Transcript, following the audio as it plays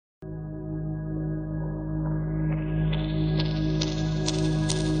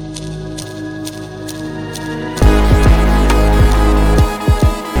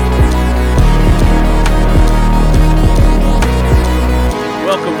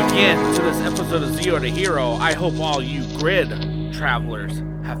welcome again to this episode of Zero to Hero. I hope all you grid travelers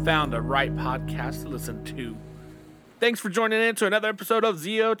have found the right podcast to listen to. Thanks for joining in to another episode of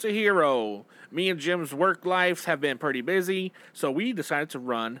Zero to Hero. Me and Jim's work lives have been pretty busy, so we decided to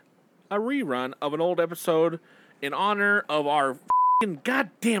run a rerun of an old episode in honor of our God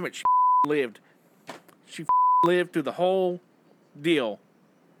damn it, she lived. She lived through the whole deal.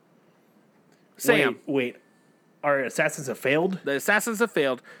 Sam. Wait. Our assassins have failed? The assassins have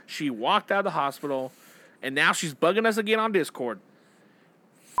failed. She walked out of the hospital, and now she's bugging us again on Discord.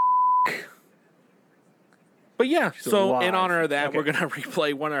 But yeah, She's so alive. in honor of that, Okay. we're going to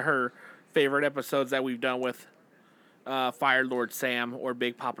replay one of her favorite episodes that we've done with Fire Lord Sam or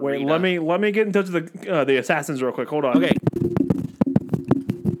Big Papa Wait, Rita. let me get in touch with the assassins real quick. Hold on. Okay.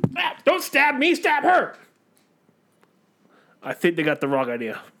 Ah, don't stab me, stab her! I think they got the wrong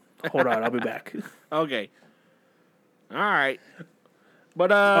idea. Hold on, I'll be back. Okay. All right.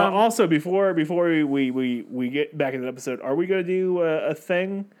 But Also, before we get back into the episode, are we going to do a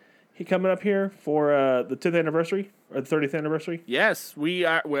thing coming up here for the 10th anniversary or the 30th anniversary? yes,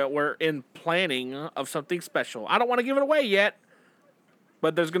 we're in planning of something special. I don't want to give it away yet,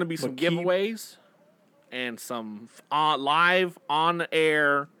 but there's going to be some giveaways and some live on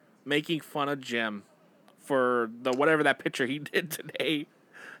air making fun of Jim for the whatever that picture he did today.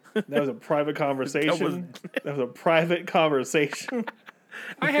 That was a private conversation. That was a private conversation.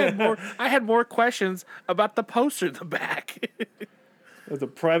 I had more questions about the poster in the back. It was a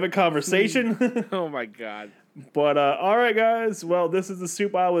private conversation. Oh my god. But all right, guys. Well, this is the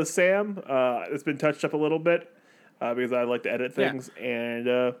Soup Aisle with Sam. It's been touched up a little bit because I like to edit things.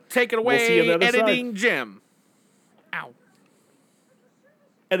 And Take it we'll away, see you on the other editing side. Jim. Ow.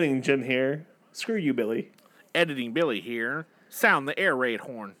 Editing Jim here. Screw you, Billy. Editing Billy here. Sound the air raid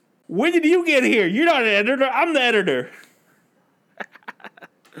horn. When did you get here? You're not an editor. I'm the editor.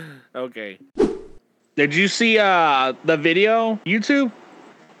 Okay. Did you see the video? YouTube?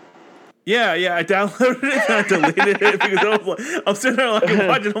 Yeah. I downloaded it and I deleted it because I'm sitting there like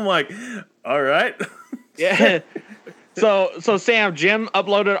watching. I'm like, all right. Yeah. So Sam, Jim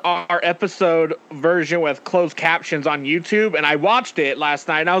uploaded our episode version with closed captions on YouTube, and I watched it last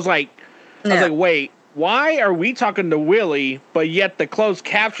night, and I was like, wait, why are we talking to Willie, but yet the closed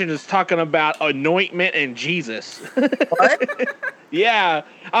caption is talking about anointment and Jesus? What? Yeah.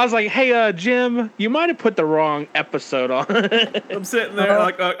 I was like, hey, Jim, you might have put the wrong episode on. I'm sitting there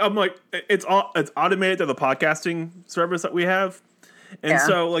I'm like, it's automated to the podcasting service that we have. And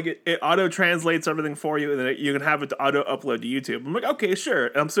so, like, it auto translates everything for you, and then you can have it to auto upload to YouTube. I'm like, okay, sure.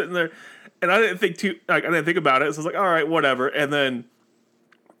 And I'm sitting there, and I didn't think about it. So I was like, all right, whatever. And then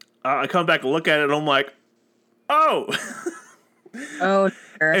I come back and look at it, and I'm like, oh. Oh,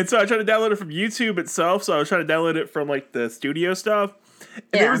 sure. And so I tried to download it from YouTube itself. So I was trying to download it from like the studio stuff,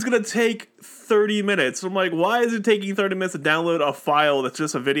 and it was gonna take 30 minutes. I'm like, why is it taking 30 minutes to download a file that's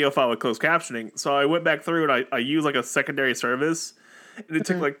just a video file with closed captioning? So I went back through and I used like a secondary service. And it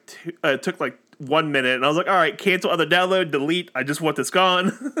took like 1 minute, and I was like, "All right, cancel other download, delete. I just want this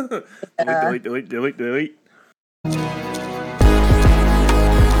gone." delete.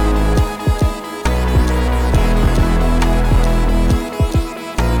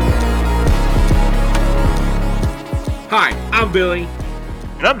 Hi, I'm Billy.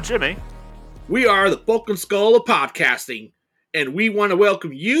 And I'm Jimmy. We are the Vulcan Skull of podcasting, and we want to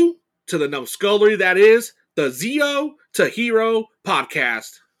welcome you to the numbskullery that is the Zeo to Hero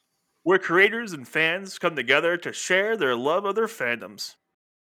podcast. Where creators and fans come together to share their love of their fandoms.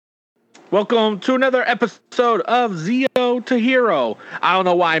 Welcome to another episode of Zeo to Hero. I don't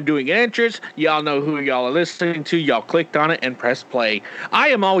know why I'm doing an entrance. Y'all know who y'all are listening to. Y'all clicked on it and pressed play. I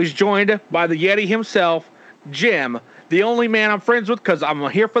am always joined by the Yeti himself, Jim, the only man I'm friends with because I'm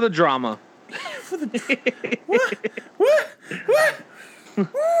here for the drama. What?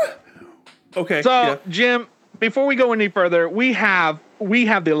 Okay. So, Jim, before we go any further, we have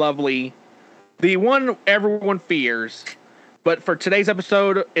the lovely, the one everyone fears. But for today's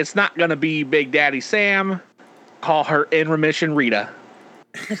episode, it's not going to be Big Daddy Sam. Call her In Remission Rita.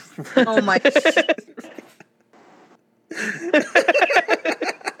 Oh my.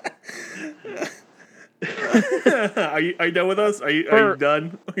 Are you done with us? Are you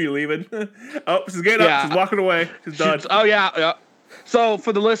done? Are you leaving? Oh, she's getting up. She's walking away. She's done. Yeah. So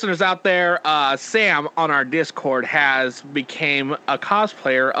for the listeners out there, Sam on our Discord has became a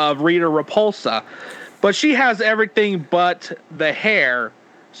cosplayer of Rita Repulsa, but she has everything but the hair.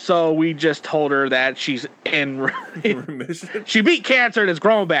 So we just told her that she's in remission. She beat cancer and is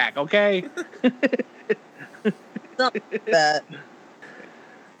growing back. Okay. Something like that.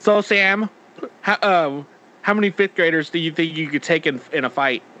 So Sam, how many fifth graders do you think you could take in a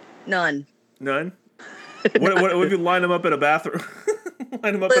fight? None. None? What if you line them up in a bathroom?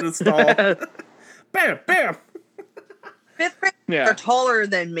 Line them up in a stall. Bam, bam. Fifth graders are taller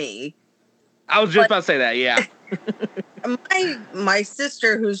than me. I was just about to say that, yeah. My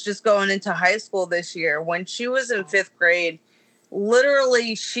sister, who's just going into high school this year, when she was in 5th grade,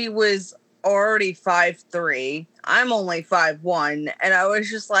 literally she was already 5'3". I'm only 5'1", and I was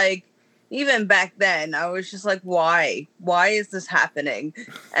just like, even back then, I was just like, why? Why is this happening?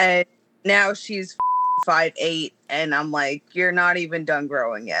 And now she's 5'8", and I'm like, you're not even done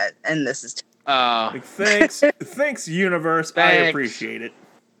growing yet, and this is like, thanks universe. Thanks. I appreciate it.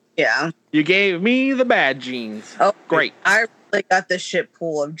 yeah. You gave me the bad genes. Oh, great. I really got the shit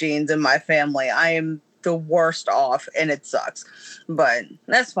pool of genes in my family. I am the worst off, and it sucks, but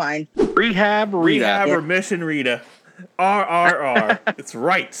that's fine. Rehab Rita. Remission Rita. RRR. It's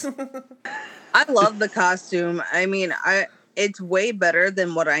right. I love the costume. I mean, it's way better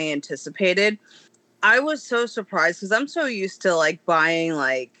than what I anticipated. I was so surprised because I'm so used to like buying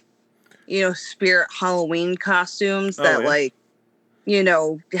like, Spirit Halloween costumes that like,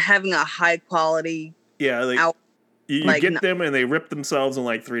 having a high quality. Yeah, like you like, get them and they rip themselves in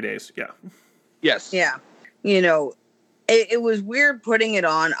like 3 days. Yeah. Yes. Yeah. It was weird putting it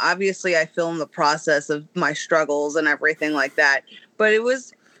on. Obviously, I filmed the process of my struggles and everything like that. But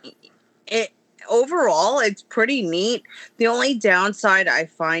overall, it's pretty neat. The only downside I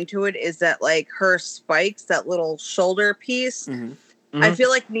find to it is that like her spikes, that little shoulder piece, I feel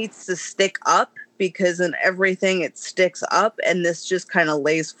like needs to stick up because in everything it sticks up and this just kind of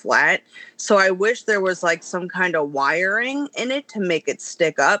lays flat. So I wish there was like some kind of wiring in it to make it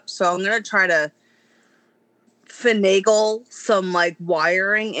stick up. So I'm going to try to finagle some like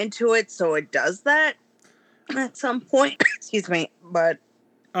wiring into it so it does that at some point. Excuse me. But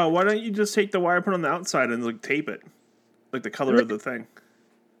why don't you just take the wire, put it on the outside and like tape it like the color of the thing?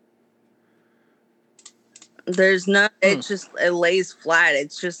 There's not, it lays flat.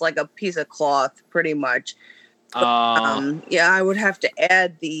 It's just like a piece of cloth pretty much. Yeah, I would have to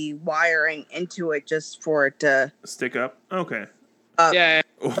add the wiring into it just for it to stick up. Okay. Yeah.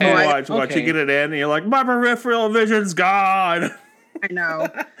 Watch you get it in and you're like, my peripheral vision's gone. I know.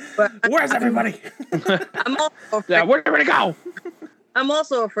 But where's everybody? I'm also afraid, yeah, where'd everybody go? I'm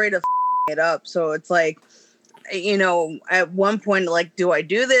also afraid of it up. So it's like, at one point, like, do I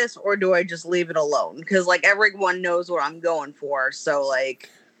do this or do I just leave it alone? Because like everyone knows what I'm going for. So like,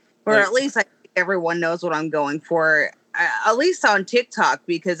 or at least I think everyone knows what I'm going for. At least on TikTok,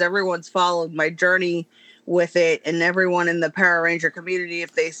 because everyone's followed my journey with it, and everyone in the Power Ranger community,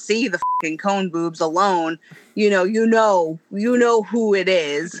 if they see the fucking cone boobs alone, you know who it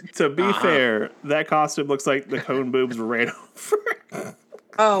is. To be fair, that costume looks like the cone boobs were ran over.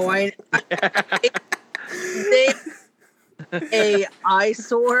 Oh, they a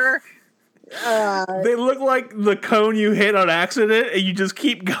eyesore. They look like the cone you hit on accident, and you just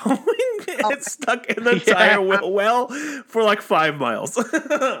keep going. It's stuck in the tire well for like 5 miles.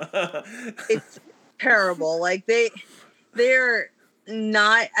 It's terrible. Like they're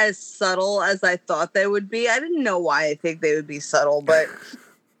not as subtle as I thought they would be. I didn't know why I think they would be subtle, but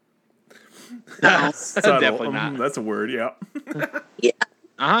no. Subtle. Definitely not. That's a word. Yeah. Yeah.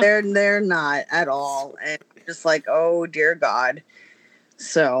 They're not at all, and just like, oh dear God.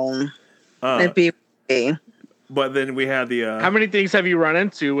 So it'd be. But then we had the. How many things have you run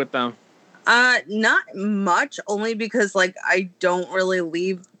into with them? Not much. Only because like I don't really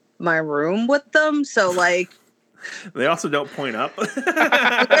leave my room with them, so like. They also don't point up.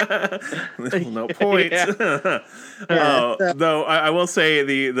 No points. Though I will say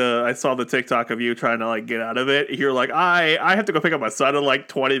the I saw the TikTok of you trying to like get out of it. You're like, I have to go pick up my son in like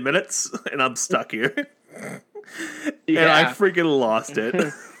 20 minutes and I'm stuck here. And I freaking lost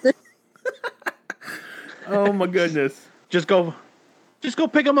it. Oh my goodness. Just go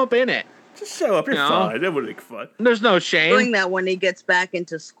pick him up in it. Just show up. You're fine. It would be fun. There's no shame. Doing that when he gets back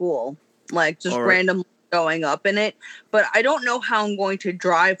into school. Like just randomly going up in it, but I don't know how I'm going to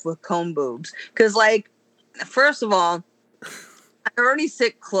drive with cone boobs because, like, first of all, I already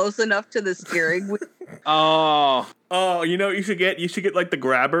sit close enough to the steering wheel. You should get like the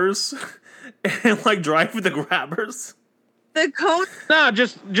grabbers and like drive with the grabbers. The cone? No,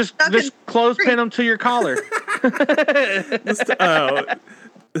 just clothespin them to your collar.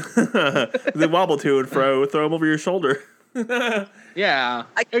 They wobble to and fro. Throw them over your shoulder. Yeah,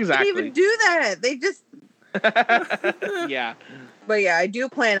 I can't even do that. They just yeah. But yeah, I do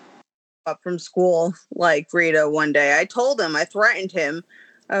plan up from school like Rita one day. I told him, I threatened him.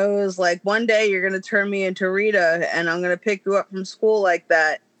 I was like, one day you're gonna turn me into Rita and I'm gonna pick you up from school like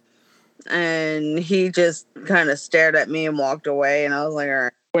that. And he just kind of stared at me and walked away, and I was like, all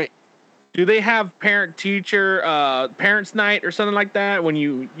right. Wait, do they have parent-teacher parents' night or something like that when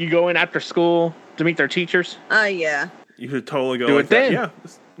you go in after school to meet their teachers? Yeah. You should totally go Do like it that. then. Yeah.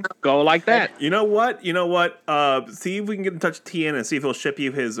 Go like that. You know what? See if we can get in touch with TN and see if he'll ship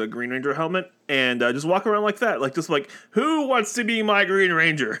you his Green Ranger helmet and just walk around like that. Like, just like, who wants to be my Green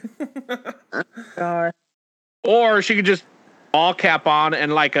Ranger? God. Or she could just all cap on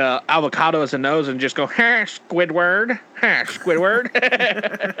and like a avocado as a nose and just go, ha, Squidward. Ha, Squidward.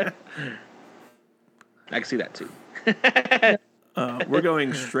 I can see that too. We're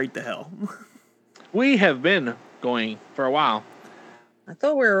going straight to hell. We have been going for a while. I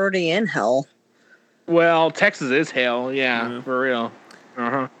thought we were already in hell. Well, Texas is hell, yeah. For real.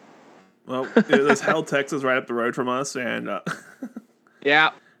 Uh-huh. Well, there's Hell, Texas, right up the road from us, and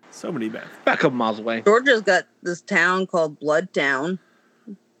yeah, so many bad. about a couple miles away. Georgia's got this town called Bloodtown.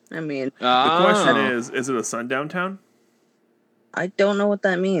 I mean, The question is it a sundown town? I don't know what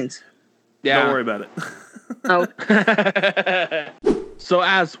that means. Yeah. Don't worry about it. Oh, So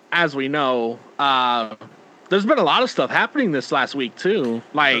as we know, there's been a lot of stuff happening this last week too.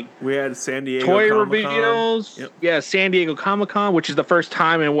 Like we had San Diego toy Comic-Con. reveals. Yep. Yeah, San Diego Comic-Con, which is the first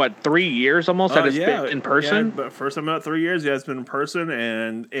time in 3 years almost that it's been in person. Yeah, but first time in about 3 years, it's been in person,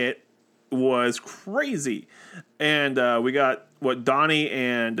 and it was crazy. And we got Donnie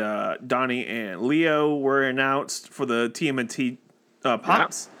and Leo were announced for the TMNT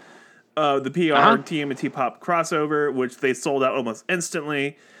Pops. The PR TMNT Pop crossover, which they sold out almost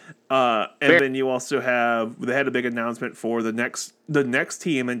instantly. Then you also they had a big announcement for the next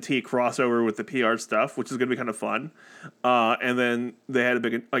TMNT crossover with the PR stuff, which is going to be kind of fun. And then they had a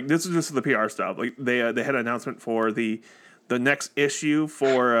big, like, this is just the PR stuff. Like they had an announcement for the next issue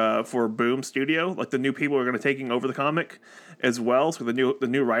for Boom Studio, like the new people who are going to taking over the comic as well. So the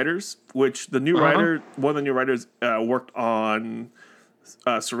new writers, which the new writer, one of the new writers worked on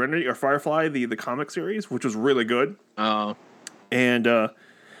Serenity or Firefly, the comic series, which was really good. And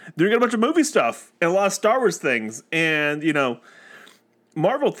they're got a bunch of movie stuff and a lot of Star Wars things and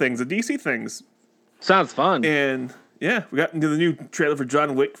Marvel things and DC things. Sounds fun. And yeah, we got into the new trailer for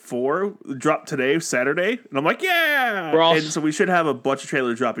John Wick 4 dropped today, Saturday, and I'm like, yeah. And so we should have a bunch of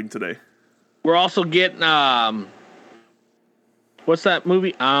trailers dropping today. We're also getting what's that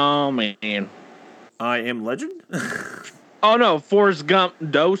movie? Oh man, I Am Legend. Oh no, Forrest Gump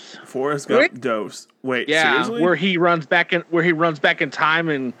Dose. Forrest Gump Dose. Wait, yeah, seriously? where he runs back in time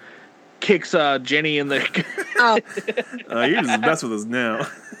and kicks Jenny in the. You're just messing with us now.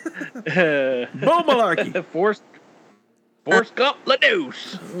 Bull malarkey. Forrest Gump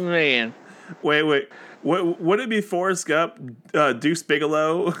Dose. Man. Wait. Would it be Forrest Gump Deuce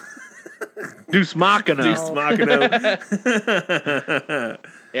Bigelow? Deuce Machina. Deuce Machina.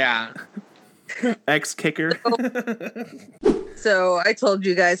 Yeah. Ex-kicker. So I told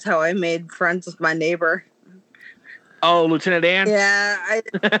you guys how I made friends with my neighbor. Oh, Lieutenant Dan? Yeah.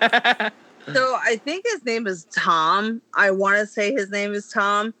 So I think his name is Tom. I want to say his name is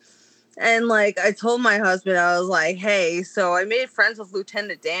Tom. And like I told my husband, I was like, hey, so I made friends with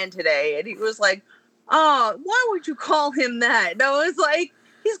Lieutenant Dan today. And he was like, oh, why would you call him that? And I was like,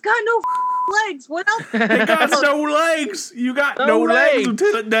 he's got no legs. What else? He got no legs. You got no legs,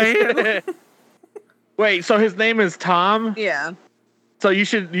 Lieutenant Dan. Wait, so his name is Tom? Yeah. So you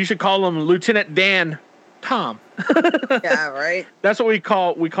should call him Lieutenant Dan Tom. Yeah, right. That's what we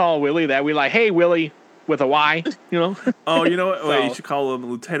call Willie. That we like, hey Willie with a Y, Oh, you know what? Wait, you should call him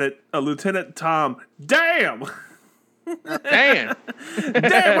Lieutenant Tom. Damn. Damn, what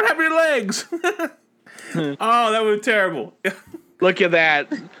happened to your legs? Oh, that was terrible. Look at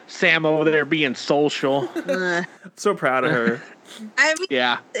that, Sam over there being social. I'm so proud of her. I mean,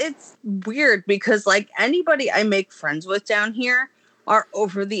 Yeah, it's weird because like anybody I make friends with down here are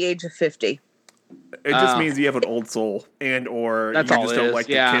over the age of 50. It just means you have an old soul or that's you all just it don't is, like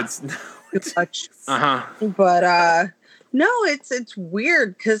yeah. the kids. But no, it's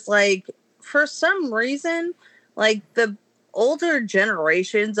weird because like for some reason, like the older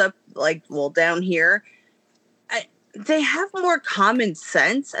generations up down here, they have more common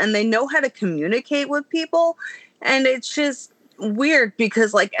sense and they know how to communicate with people, and it's just weird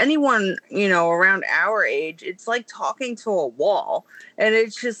because like anyone around our age, it's like talking to a wall, and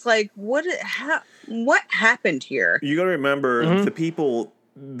it's just like what happened here? You got to remember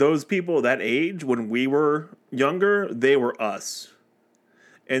those people that age when we were younger, they were us.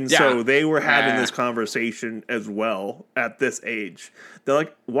 And so they were having this conversation as well at this age. They're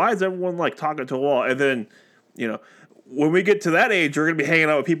like, why is everyone like talking to a wall? And then, when we get to that age, we're going to be hanging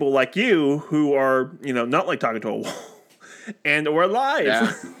out with people like you who are, not like talking to a wall. And we're live.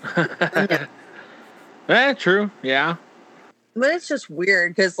 Yeah. True. Yeah. But it's just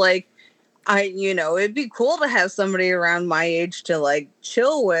weird because, like, it'd be cool to have somebody around my age to like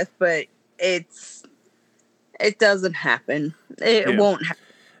chill with, but it doesn't happen. It won't happen.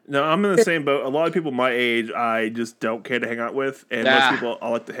 No, I'm in the same boat. A lot of people my age, I just don't care to hang out with, and most people I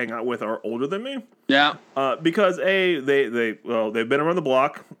like to hang out with are older than me. Yeah. Because they've been around the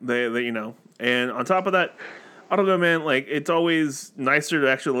block. They and on top of that, I don't know, man. Like, it's always nicer to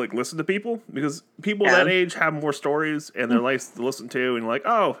actually like listen to people because people that age have more stories and they're nice to listen to, and like,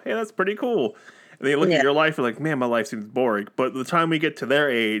 oh, hey, that's pretty cool. And they look at your life and like, man, my life seems boring. But the time we get to their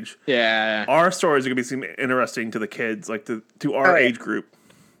age, our stories are gonna seem interesting to the kids, like to our age group.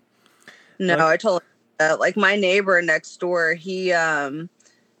 No, I totally like my neighbor next door. He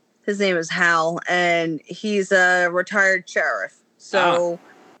his name is Hal, and he's a retired sheriff. So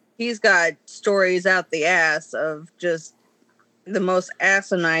he's got stories out the ass of just the most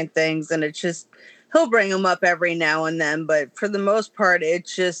asinine things, and it's just he'll bring them up every now and then, but for the most part,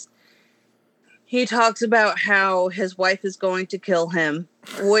 it's just he talks about how his wife is going to kill him,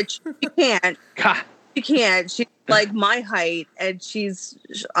 which he can't. She can't. She's like my height, and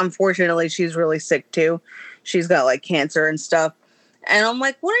unfortunately she's really sick too. She's got like cancer and stuff. And I'm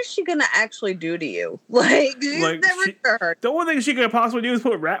like, what is she gonna actually do to you? Like never heard. The only thing she could possibly do is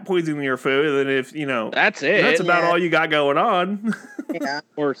put rat poison in your food, and if that's it. That's about all you got going on. Yeah.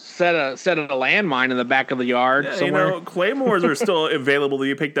 Or set a landmine in the back of the yard somewhere. Claymores are still available to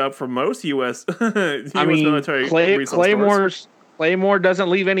be picked up from most U.S. military resource Claymore doesn't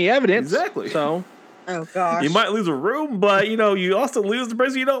leave any evidence. Exactly. So. Oh gosh. You might lose a room, but you also lose the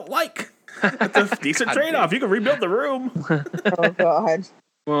person you don't like. That's a decent trade-off. You can rebuild the room. Oh god.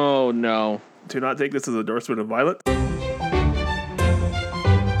 Oh no. Do not take this as an endorsement of violence.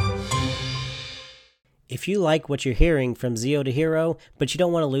 If you like what you're hearing from Zeo to Hero, but you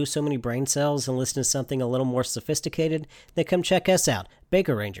don't want to lose so many brain cells and listen to something a little more sophisticated, then come check us out,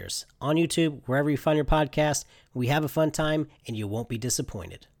 Baker Rangers, on YouTube, wherever you find your podcast. We have a fun time, and you won't be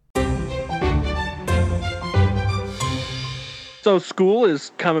disappointed. So school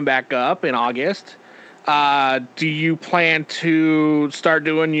is coming back up in August. Do you plan to start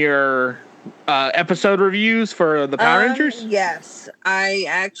doing your episode reviews for the Power Rangers? Yes, I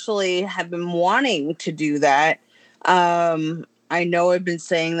actually have been wanting to do that. I know I've been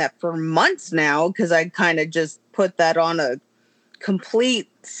saying that for months now because I kind of just put that on a complete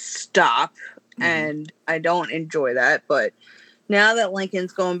stop, and I don't enjoy that, but now that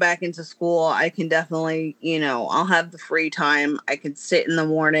Lincoln's going back into school, I can definitely, I'll have the free time. I can sit in the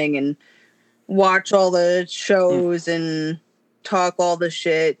morning and watch all the shows and talk all the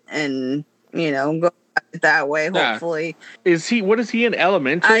shit and, go that way, hopefully. What is he in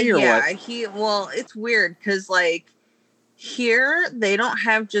elementary or what? Well, it's weird because, like, here they don't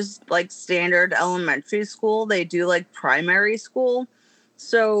have just, like, standard elementary school. They do, like, primary school.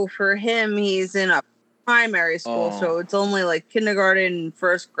 So for him, he's in a primary school, so it's only like kindergarten and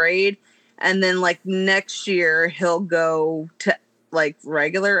first grade, and then like next year he'll go to like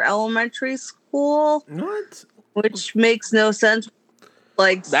regular elementary school. What? Which makes no sense.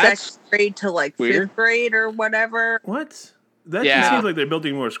 Like second grade to like weird. Fifth grade or whatever. What? That just seems like they're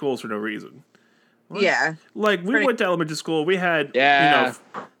building more schools for no reason. What? Yeah. Like we went to elementary school, we had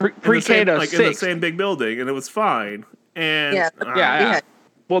pre-K to 6 in the same big building, and it was fine. And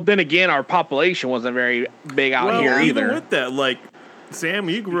well, then again, our population wasn't very big out here either. Even with that, like, Sam,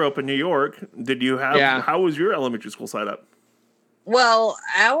 you grew up in New York. Did you have? How was your elementary school set up? Well,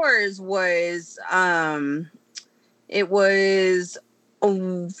 ours was it was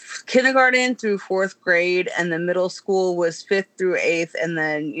kindergarten through fourth grade, and the middle school was 5th through 8th, and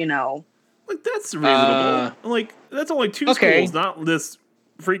then like that's reasonable. Like that's only 2 schools, not this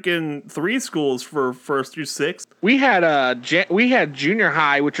freaking 3 schools for 1st through 6th. We had junior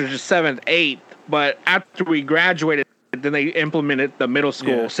high, which was just 7th, 8th, but after we graduated, then they implemented the middle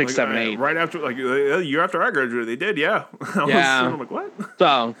school 6, 7, 8. Right after, like a year after I graduated, they did. Yeah. I'm like, what?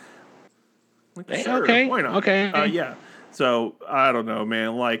 So, like, sure, why not? Okay. Yeah. So I don't know,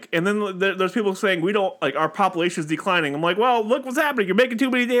 man. Like, and then there's people saying we don't like our population is declining. I'm like, well, look what's happening. You're making too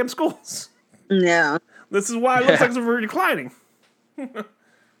many damn schools. Yeah. This is why it looks like we're declining.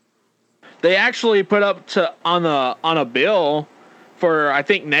 They actually put up on a bill for I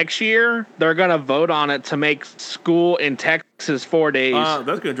think next year they're gonna vote on it to make school in Texas 4 days.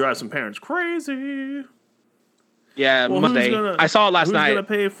 That's gonna drive some parents crazy. Yeah, Monday. I saw it last night. Who's gonna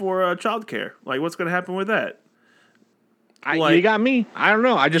pay for childcare? Like, what's gonna happen with that? You got me. I don't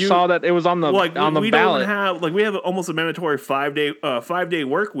know. I just saw that it was on the we ballot. We have almost a mandatory 5 day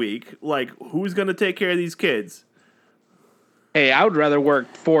work week. Like, who's gonna take care of these kids? Hey, I would rather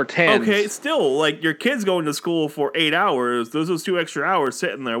work 4 10s. Okay, still, like, your kid's going to school for 8 hours. Those 2 extra hours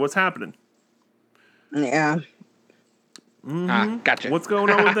sitting there. What's happening? Yeah. Gotcha. What's going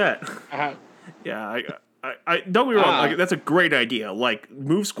on with that? Yeah, I don't get me wrong. Like, that's a great idea. Like,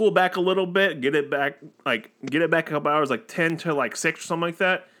 move school back a little bit, get it back a couple hours, like 10 to like 6 or something like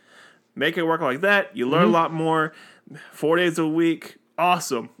that. Make it work like that. You learn a lot more. 4 days a week,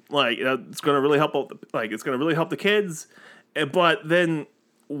 awesome. Like, it's gonna really help. It's gonna really help the kids. But then,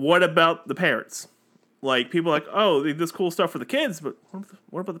 what about the parents? Like, people are like, oh, they do this cool stuff for the kids, but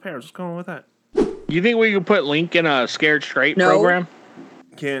what about the parents? What's going on with that? You think we could put Link in a Scared Straight program?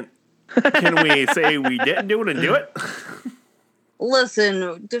 Can we say we didn't do it and do it?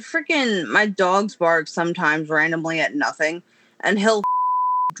 Listen, the freaking my dogs bark sometimes randomly at nothing, and he'll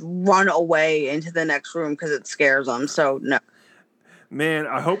run away into the next room because it scares him. So no. Man,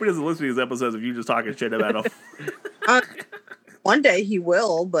 I hope he doesn't listen to these episodes of you just talking shit about him. One day he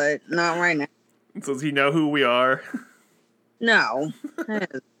will, but not right now. So does he know who we are? No.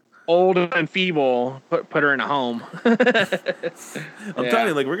 Old and feeble, put her in a home. I'm telling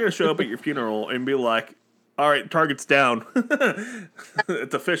you, like, we're gonna show up at your funeral and be like, all right, target's down.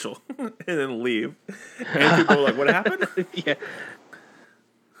 It's official. And then leave. And people are like, what happened? Yeah.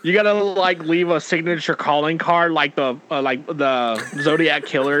 You gotta like leave a signature calling card, like the Zodiac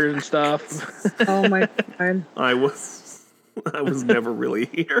killer and stuff. Oh my god! I was never really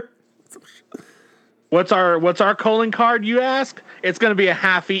here. What's our calling card? You ask. It's gonna be a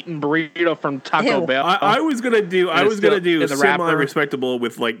half-eaten burrito from Taco Bell. I was gonna do the semi-respectable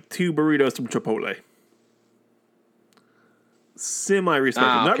with like 2 burritos from Chipotle.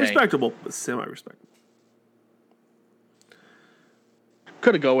 Semi-respectable, not respectable, but semi-respectable.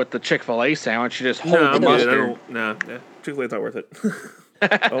 Could have go with the Chick-fil-A sandwich. You just hold the mustard. Chick-fil-A's not worth it.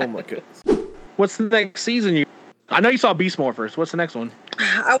 Oh my goodness. What's the next season? I know you saw Beast Morphers. What's the next one?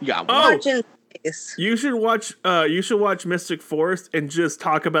 I'm watching this. You should watch Mystic Force and just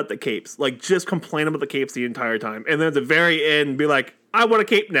talk about the capes. Like, just complain about the capes the entire time, and then at the very end, be like, "I want a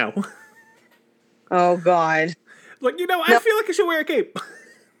cape now." Oh god. Like, I feel like I should wear a cape.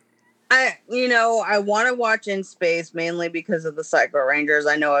 I want to watch In Space mainly because of the Psycho Rangers.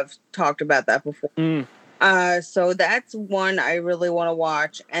 I know I've talked about that before. So that's one I really want to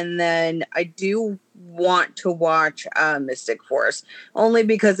watch. And then I do want to watch Mystic Force only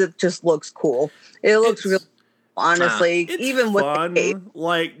because it just looks cool. It looks really, honestly, even with fun. the cape.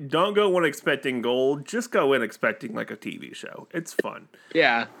 Like, don't go in expecting gold. Just go in expecting like a TV show. It's fun.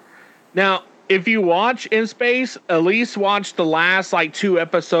 Yeah. Now, if you watch In Space, at least watch the last like 2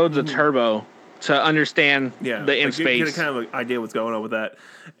 episodes of Turbo to understand the In Space. Get a kind of an idea what's going on with that.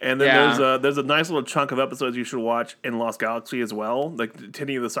 And then there's a nice little chunk of episodes you should watch in Lost Galaxy as well, like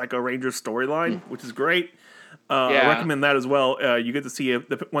continuing the Psycho Rangers storyline, which is great. I recommend that as well. You get to see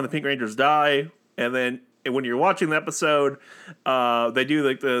when the Pink Rangers die, and then when you're watching the episode, they do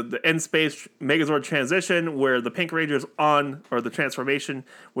like the end space Megazord transition where the Pink Ranger's the transformation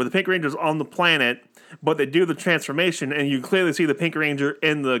where the Pink Ranger's on the planet, but they do the transformation and you clearly see the Pink Ranger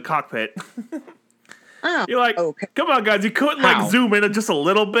in the cockpit. Oh, you're like, okay. Come on, guys, you couldn't like zoom in just a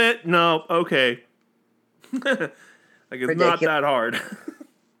little bit? No, okay. Like, it's not that hard.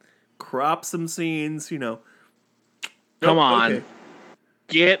 Crop some scenes, Come on. Okay.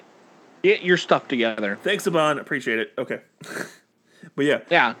 Get your stuff together. Thanks, Saban. Appreciate it. Okay. But yeah.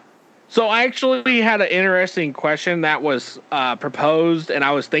 Yeah. So I actually had an interesting question that was proposed, and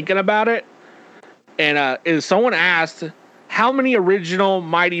I was thinking about it. And someone asked, how many original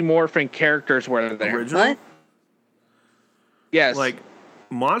Mighty Morphin characters were there? Original? What? Yes. Like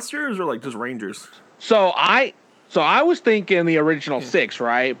monsters or like just Rangers? So I was thinking the original 6,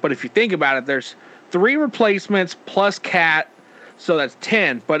 right? But if you think about it, there's 3 replacements plus Cat. So that's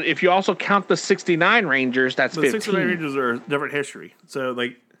 10. But if you also count the 69 Rangers, that's 15. The 69 Rangers are a different history. So,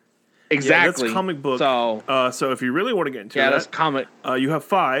 like... Exactly. Yeah, that's comic book. So if you really want to get into that's comic. You have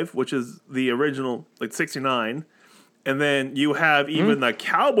 5, which is the original, like 69. And then you have even the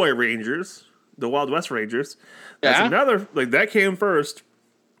Cowboy Rangers, the Wild West Rangers. That's another... Like, that came first.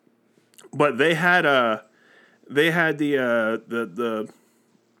 But they had the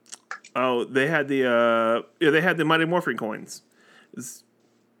Mighty Morphin coins.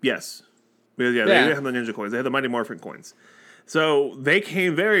 Yes. They had the Ninja coins. They had the Mighty Morphin coins. So they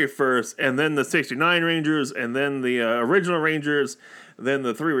came very first, and then the 69 Rangers, and then the original Rangers, then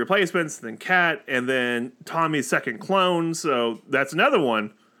the 3 replacements, then Cat, and then Tommy's second clone. So that's another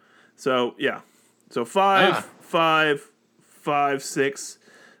one. So, yeah. So 5, 6,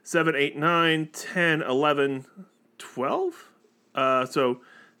 7, 8, 9, 10, 11, 12? So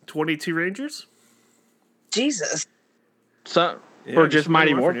 22 Rangers? Jesus. for just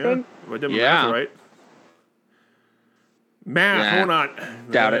Mighty Morphin? Yeah. Right. Math, hold on.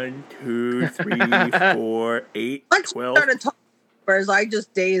 Doubt 1, 2, 3, 4, 8, 12. Whereas I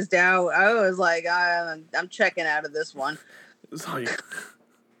just dazed out. I was like, I'm checking out of this one.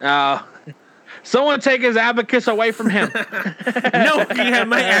 Someone take his abacus away from him. No, you can have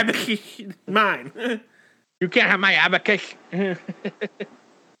my abacus. Mine. You can't have my abacus.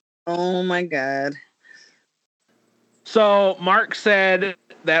 Oh my god. So Mark said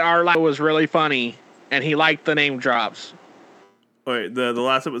that our live was really funny and he liked the name drops. Wait, the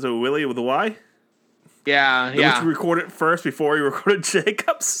last episode with Willie with the Y? Yeah. Which we recorded first before we recorded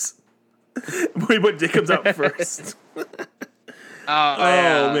Jacobs. We put Jacobs out first.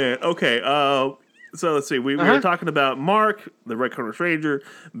 Yeah. Man. Okay. So let's see. We were talking about Mark, the Red Corner Ranger,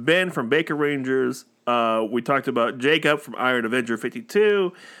 Ben from Baker Rangers. We talked about Jacob from Iron Avenger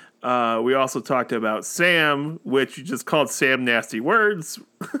 52. We also talked about Sam, which you just called Sam Nasty Words.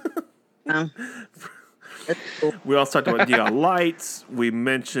 We also talked about Neon Lights. We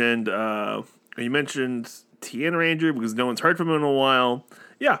mentioned you mentioned TN Ranger because no one's heard from him in a while.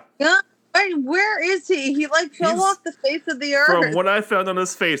 Yeah. Where is he? He fell off the face of the earth. From what I found on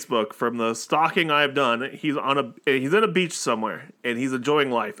his Facebook, from the stalking I've done, he's in a beach somewhere and he's enjoying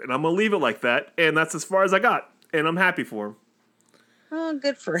life. And I'm gonna leave it like that. And that's as far as I got. And I'm happy for him. Oh,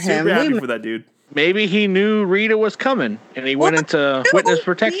 good for him. Super happy for that dude. Maybe he knew Rita was coming and he went into witness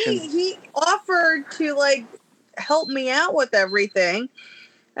protection. He offered to help me out with everything.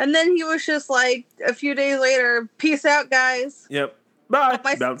 And then he was just a few days later, peace out, guys. Yep.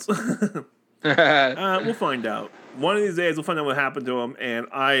 Bye. Bounce. We'll find out. One of these days, we'll find out what happened to him.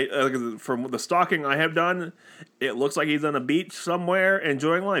 And from the stalking I have done, it looks like he's on a beach somewhere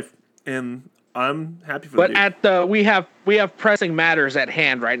enjoying life. And I'm happy for that. But we have pressing matters at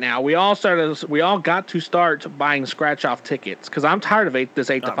hand right now. We all got to start buying scratch off tickets because I'm tired of this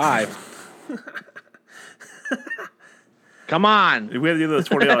 8 to 5. Come on. We have to do those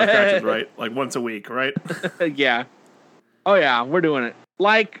 $20 scratches, right? Once a week, right? Yeah. Oh yeah, we're doing it.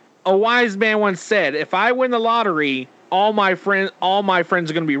 Like a wise man once said, if I win the lottery, all my friends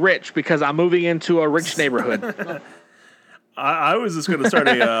are going to be rich because I'm moving into a rich neighborhood. I was just going to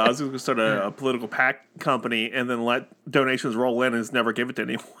start a political PAC company and then let donations roll in and just never give it to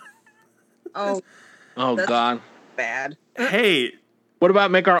anyone. Oh God. Bad. Hey, what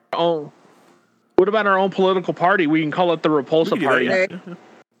about our own political party? We can call it the Repulsa Party.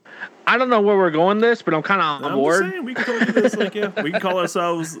 I don't know where we're going this, but I'm kind of on board. Just saying, we can do this. We can call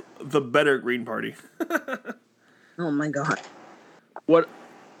ourselves the Better Green Party. Oh my God. What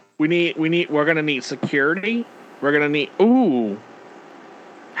we're gonna need security. We're gonna need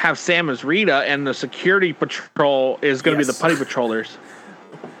have Sam as Rita, and the security patrol is gonna be the Putty Patrollers.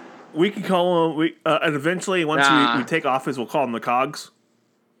 We can call them. And eventually, once we take office, we'll call them the Cogs.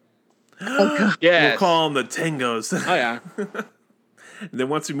 Yes. We'll call them the Tangos. Oh yeah. And then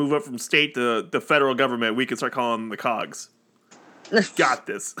once we move up from state to the federal government, we can start calling them the Cogs. Got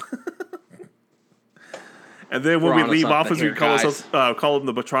this. And then when we leave office, we call them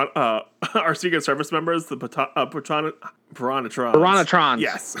the our Secret Service members, the Piranatrons. Piranatrons.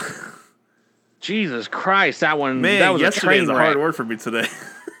 Yes. Jesus Christ, that one. Man, that was yesterday was a hard wreck. word for me today.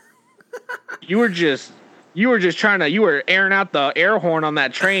 You were just you were airing out the air horn on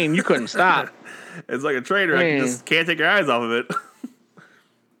that train. You couldn't stop. It's like a trainer. I just can't take your eyes off of it.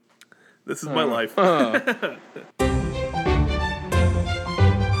 This is my life.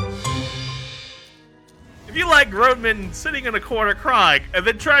 If you like roadmen sitting in a corner crying and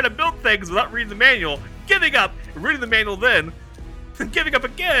then trying to build things without reading the manual, giving up, reading the manual then, giving up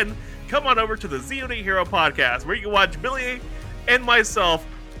again, come on over to the Zero to Hero podcast where you can watch Billy and myself,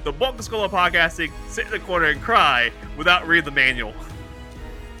 the bulk of Skull of Podcasting, sit in a corner and cry without reading the manual.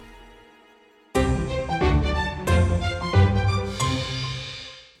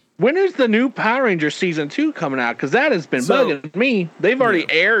 When is the new Power Rangers Season 2 coming out? Because that has been bugging me. They've already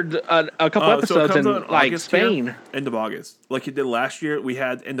aired a couple episodes in Spain. Here, end of August. Like you did last year, we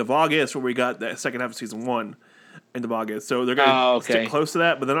had end of August where we got the second half of Season 1, end of August. So they're going to stick close to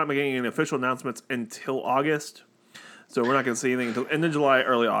that, but they're not making any official announcements until August. So we're not going to see anything until end of July,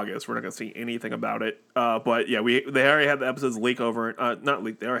 early August. We're not going to see anything about it. But yeah, they already had the episodes leak over. Not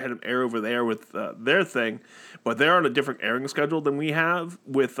leak. They already had them air over there with their thing, but they're on a different airing schedule than we have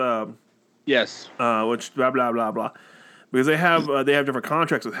with. Yes. Which blah blah blah blah, because they have different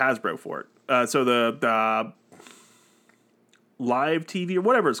contracts with Hasbro for it. So the live TV or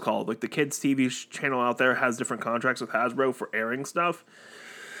whatever it's called, like the kids TV channel out there has different contracts with Hasbro for airing stuff.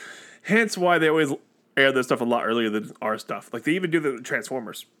 Hence why they always air their stuff a lot earlier than our stuff. Like they even do the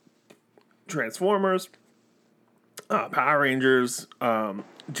Transformers. Power Rangers,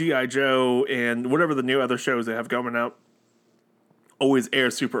 G.I. Joe, and whatever the new other shows they have coming out always air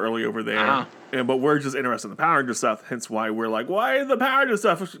super early over there. But we're just interested in the Power Ranger stuff, hence why we're like, why is the Power Ranger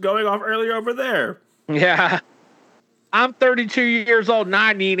stuff going off earlier over there? Yeah. I'm 32 years old and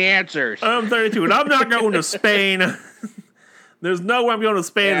I need answers. I'm 32 and I'm not going to Spain. There's no way I'm going to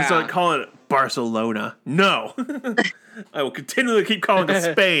Spain and start calling it Barcelona. No. I will continually keep calling it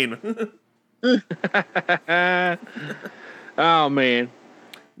Spain. Oh, man.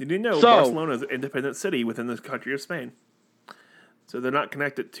 Did you know Barcelona is an independent city within the country of Spain? So they're not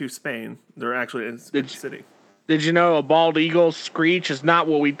connected to Spain. They're actually an independent city. Did you know a bald eagle's screech is not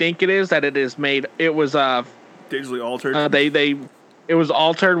what we think it is? That it is made. It was digitally altered. It was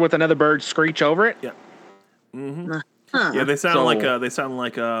altered with another bird's screech over it. Yeah. Mm-hmm. Huh. Yeah, they sound like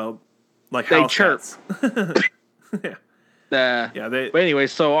they chirp. Yeah. But anyway,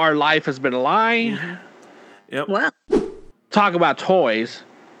 so our life has been a lie. Mm-hmm. Yep. Well, talk about toys.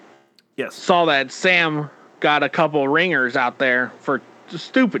 Yes. Saw that Sam got a couple ringers out there for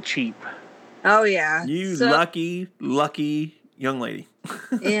stupid cheap. Oh yeah. You lucky young lady.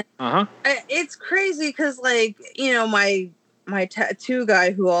 Yeah. Uh-huh. It's crazy because, like, you know, my tattoo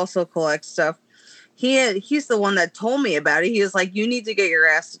guy who also collects stuff, he's the one that told me about it. He was like, you need to get your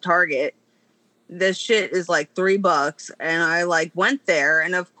ass to Target. This shit is like $3. And I like went there,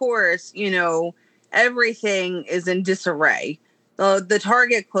 and of course, you know, everything is in disarray. The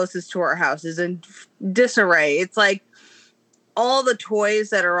Target closest to our house is in disarray. It's like all the toys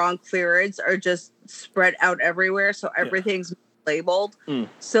that are on clearance are just spread out everywhere, so everything's labeled.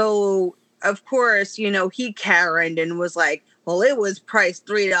 So of course, you know, he Karen'd and was like, well, it was priced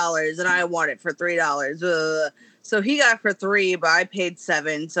 $3 and I want it for $3. So he got for $3, but I paid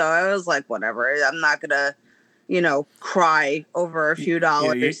 $7. So I was like, whatever, I'm not gonna, you know, cry over a few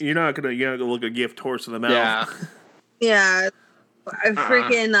dollars. You're not gonna look a gift horse in the mouth. Yeah. I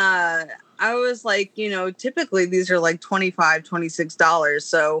freaking I was like, you know, typically these are like $25, $26.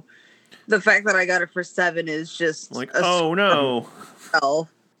 So the fact that I got it for $7 is just like, oh no.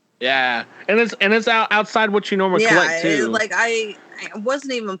 Yeah, and it's outside what you normally collect too. Like I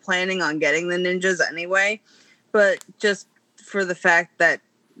wasn't even planning on getting the ninjas anyway, but just for the fact that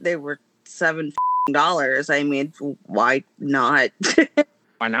they were $7, I mean, why not?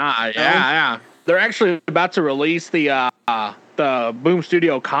 Why not? Yeah. They're actually about to release the Boom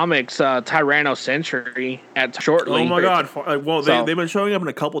Studio Comics Tyranno Century shortly. Oh my god! Well, they've been showing up in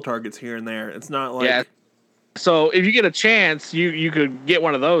a couple Targets here and there. It's not like So if you get a chance, you could get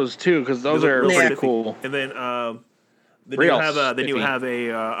one of those too, because those are pretty cool. And then you have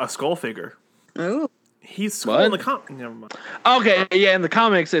a Skull figure. Ooh. He's Skull in the comic. Never mind. Okay, yeah, in the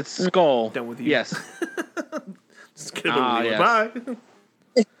comics it's Skull. Done with you. Yes. Just kidding. Bye.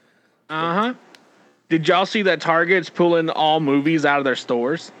 Uh-huh. Did y'all see that Target's pulling all movies out of their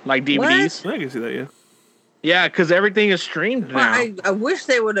stores, like DVDs? What? I can see that, yeah. Yeah, because everything is streamed now. I wish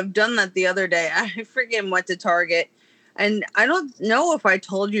they would have done that the other day. I freaking went to Target, and I don't know if I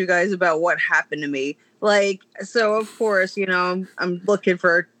told you guys about what happened to me. Like, so of course, you know, I'm looking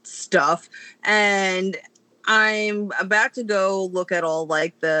for stuff, and I'm about to go look at all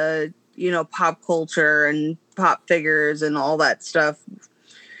like the, you know, pop culture and pop figures and all that stuff.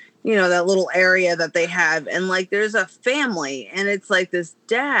 You know, that little area that they have. And like, there's a family, and it's like this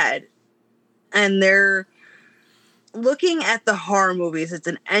dad, and they're looking at the horror movies. It's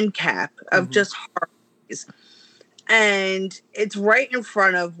an end cap of just horror movies. And it's right in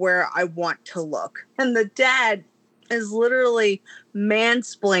front of where I want to look. And the dad is literally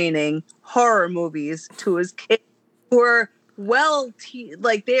mansplaining horror movies to his kids who are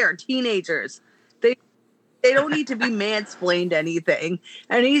they are teenagers. They don't need to be mansplained anything.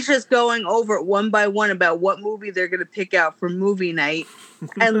 And he's just going over it one by one about what movie they're going to pick out for movie night.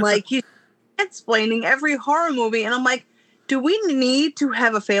 And like, he's mansplaining every horror movie. And I'm like, do we need to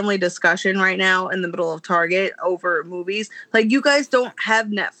have a family discussion right now in the middle of Target over movies? Like, you guys don't have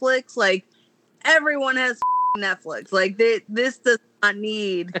Netflix? Like, everyone has Netflix. Like, this does not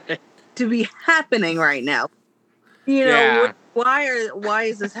need to be happening right now. You know, why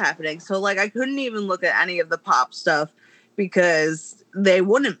is this happening? So like, I couldn't even look at any of the pop stuff because they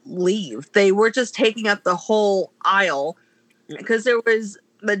wouldn't leave. They were just taking up the whole aisle because there was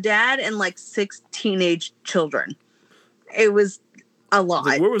the dad and like 6 teenage children. It was a lot.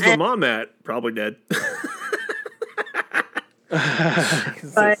 Like, where was the mom at? Probably dead.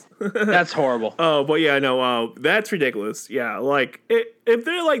 That's horrible. Oh, but yeah, no, that's ridiculous. Yeah, like if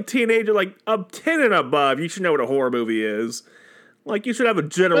they're like teenager, like up 10 and above, you should know what a horror movie is. Like, you should have a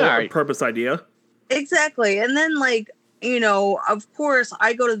general purpose idea. Exactly. And then like of course,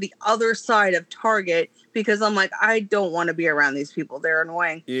 I go to the other side of Target because I'm like, I don't want to be around these people. They're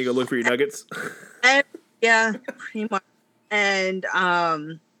annoying. You go look for your nuggets? And, yeah, pretty much. And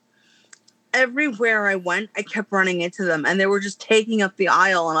everywhere I went, I kept running into them, and they were just taking up the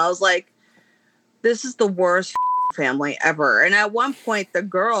aisle, and I was like, this is the worst family ever. And at one point, the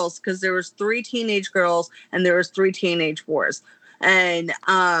girls, because there was 3 teenage girls and there was 3 teenage boys, and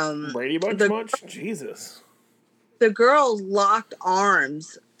Brady Bunch much? Jesus. The girls locked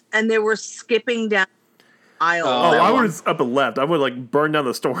arms and they were skipping down the aisle. Oh, I was up and left. I would like burn down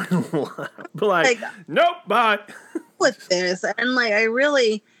the store and left. But like, nope, bye. With this, and like, I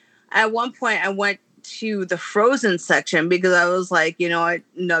really, at one point, I went to the frozen section because I was like,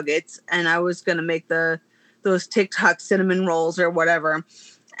 nuggets, and I was gonna make those TikTok cinnamon rolls or whatever,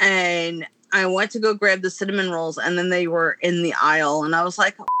 and I went to go grab the cinnamon rolls, and then they were in the aisle, and I was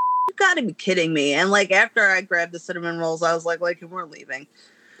like, you gotta be kidding me. And like, after I grabbed the cinnamon rolls, I was like we're leaving,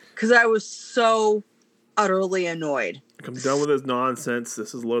 because I was so utterly annoyed. I'm done with this nonsense.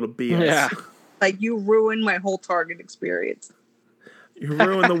 This is a load of BS. Yeah. Like, you ruined my whole Target experience. You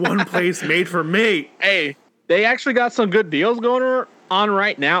ruined the one place made for me. Hey, they actually got some good deals going on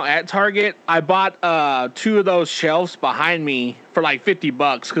right now at Target. I bought 2 of those shelves behind me for like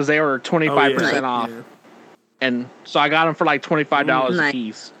 $50 because they were 25% off. Yeah. And so I got them for like $25 a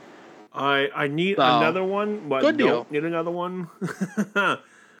piece. I need another one, but good deal. Don't need another one.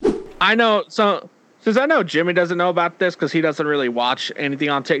 I know, so since I know Jimmy doesn't know about this because he doesn't really watch anything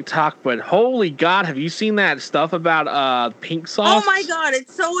on TikTok, but holy God, have you seen that stuff about pink sauce? Oh my God,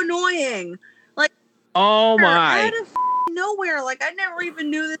 it's so annoying. Like, oh my. Out of nowhere. Like, I never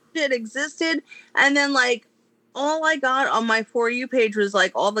even knew this shit existed. And then, like, all I got on my For You page was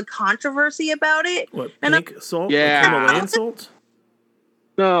like all the controversy about it. What, and pink salt? Yeah. Himalayan salt?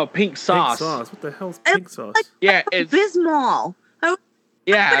 No, pink sauce. Pink sauce. What the hell's pink sauce? Like, yeah, it's Bismol.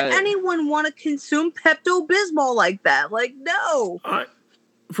 Yeah. How could anyone want to consume Pepto-Bismol like that? Like, no.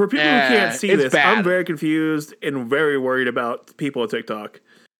 For people who can't see this, bad. I'm very confused and very worried about people on TikTok.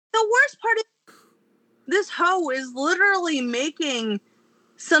 The worst part is this hoe is literally making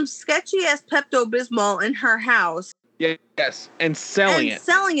some sketchy-ass Pepto-Bismol in her house. Yes, and selling it.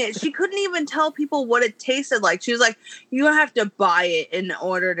 She couldn't even tell people what it tasted like. She was like, you have to buy it in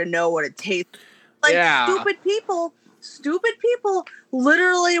order to know what it tastes like. Stupid people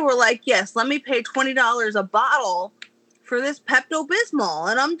literally were like, yes, let me pay $20 a bottle for this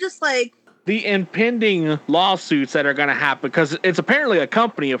Pepto-Bismol. And I'm just like, the impending lawsuits that are going to happen, because it's apparently a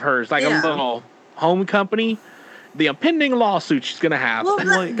company of hers, like a little home company. The impending lawsuit she's going to have. Well,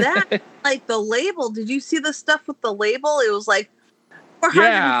 that, like the label, did you see the stuff with the label? It was like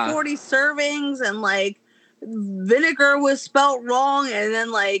 440 servings, and like vinegar was spelt wrong. And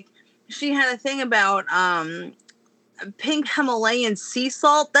then like she had a thing about pink Himalayan sea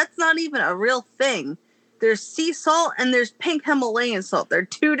salt. That's not even a real thing. There's sea salt and there's pink Himalayan salt. They're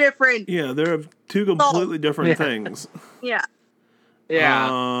 2 different. Yeah, they're 2 completely different things. Yeah.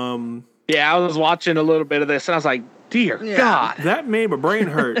 Yeah. Yeah, I was watching a little bit of this and I was like, dear God. That made my brain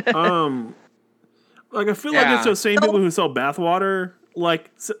hurt. Like, I feel like it's the same people who sell bathwater. Like,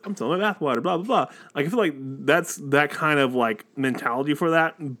 I'm selling my bathwater, blah, blah, blah. Like, I feel like that's that kind of, like, mentality for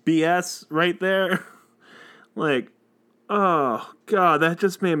that BS right there. Like, oh, God, that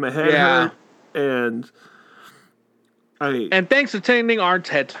just made my head hurt. And thanks for attending our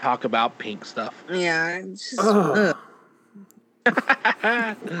TED Talk about pink stuff. Yeah, it's just,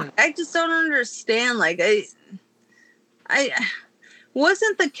 I just don't understand. Like, I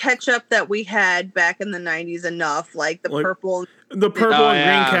wasn't the ketchup that we had back in the 90s enough? Like the purple and green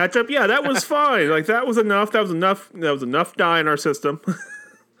ketchup. Yeah, that was fine. Like that was enough. That was enough dye in our system.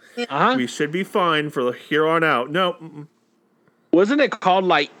 We should be fine for here on out. No. Wasn't it called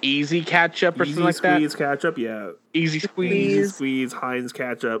like Easy Ketchup or something like that? Easy Squeeze ketchup, yeah. Easy Squeeze. Easy Squeeze, Heinz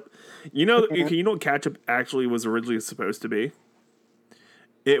ketchup. You know what ketchup actually was originally supposed to be?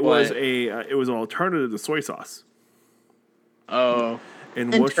 It was an alternative to soy sauce. Oh.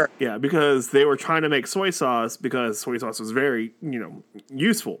 And because they were trying to make soy sauce because soy sauce was very,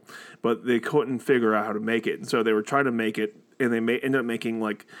 useful, but they couldn't figure out how to make it. And so they were trying to make it, and they ended up making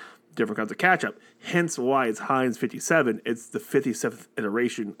like different kinds of ketchup. Hence why it's Heinz 57. It's the 57th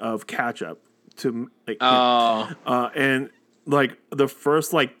iteration of ketchup. And like the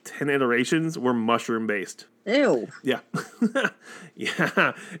first like 10 iterations were mushroom based. Ew. Yeah.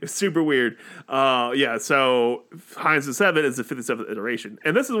 Yeah. It's super weird. So Heinz 7 is the 57th iteration.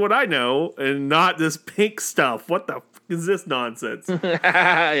 And this is what I know, and not this pink stuff. What the f is this nonsense?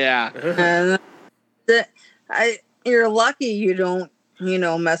 Yeah. You're lucky you don't,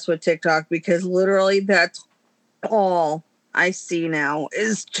 mess with TikTok, because literally that's all I see now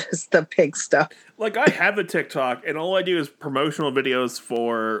is just the pig stuff. Like, I have a TikTok, and all I do is promotional videos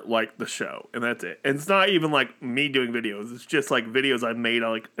for, like, the show, and that's it. And it's not even, like, me doing videos. It's just, like, videos I've made,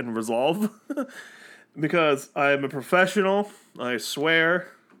 like, in Resolve. Because I'm a professional, I swear.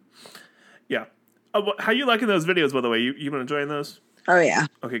 Yeah. How you liking those videos, by the way? You been enjoying those? Oh, yeah.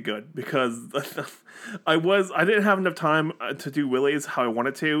 Okay, good. Because I didn't have enough time to do Willie's how I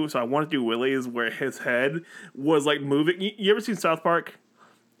wanted to, so I wanted to do Willie's where his head was, like, moving. You ever seen South Park?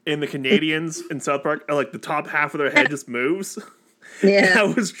 In the Canadians in South Park, like, the top half of their head just moves. Yeah. And I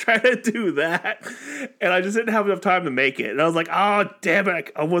was trying to do that, and I just didn't have enough time to make it. And I was like, oh, damn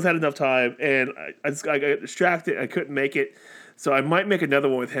it, I almost had enough time, and I got distracted. I couldn't make it. So I might make another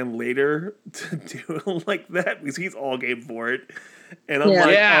one with him later to do it like that, because he's all game for it. And I'm all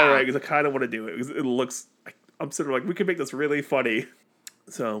right, because I kind of want to do it, because it looks, I'm sort of like, we can make this really funny.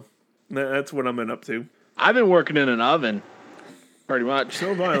 So that's what I'm up to. I've been working in an oven. Pretty much.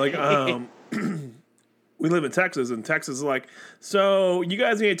 So am I. Like, we live in Texas, and Texas is like, so you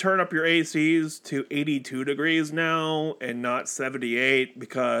guys need to turn up your ACs to 82 degrees now and not 78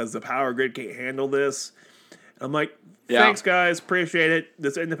 because the power grid can't handle this. I'm like, thanks, guys. Appreciate it.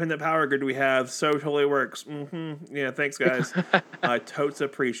 This independent power grid we have so totally works. Mm-hmm. Yeah, thanks, guys. Totes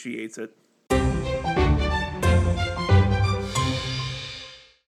appreciates it.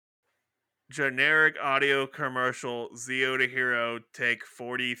 Generic audio commercial, Zeo to Hero, take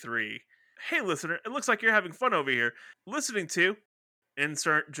 43. Hey, listener, it looks like you're having fun over here. Listening to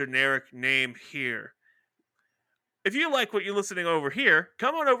insert generic name here. If you like what you're listening over here,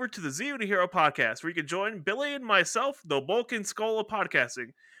 come on over to the Zeo to Hero podcast, where you can join Billy and myself, the bulk and skull of podcasting.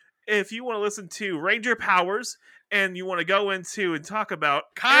 If you want to listen to Ranger Powers, and you want to go into and talk about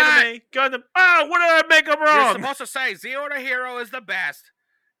anime, Gundam... Oh, what did I make up wrong? You're supposed to say Zeo to Hero is the best.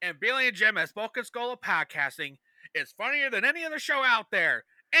 And Billy and Jim as Bulk and Skull of podcasting is funnier than any other show out there.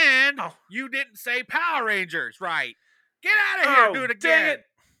 And you didn't say Power Rangers right. Get out of here, do it again.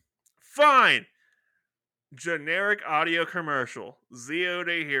 Fine. Generic audio commercial, Zeo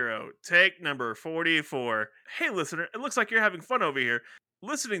to Hero, take number 44. Hey, listener, it looks like you're having fun over here.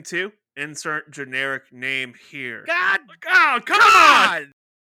 Listening to insert generic name here. God! Oh, come on!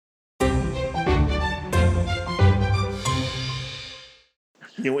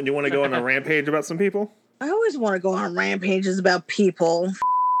 You want to go on a rampage about some people? I always want to go on rampages about people.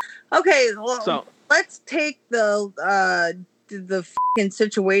 Okay, well, let's take the fucking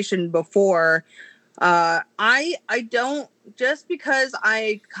situation before. I don't, just because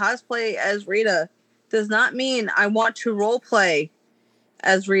I cosplay as Rita does not mean I want to roleplay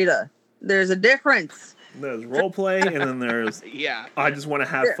as Rita. There's a difference. There's roleplay, and then there's I just want to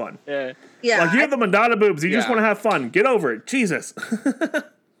have fun. Yeah, like, you have the Madonna boobs. You just want to have fun. Get over it. Jesus.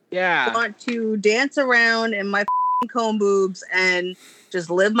 I want to dance around in my cone boobs and just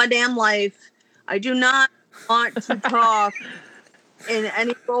live my damn life. I do not want to talk in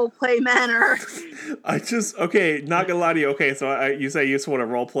any roleplay manner. Not gonna lie to you. Okay, so you say you just want to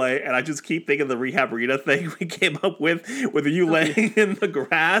roleplay, and I just keep thinking the Rehab Rita thing we came up with you laying in the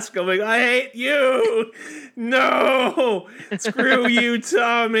grass going, I hate you! No! Screw you,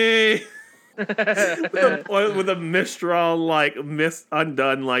 Tommy! with a Mistral, like,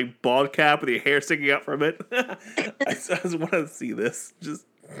 undone, like, bald cap with your hair sticking out from it. I just want to see this. Just...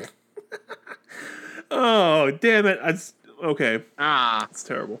 oh, damn it. Okay. It's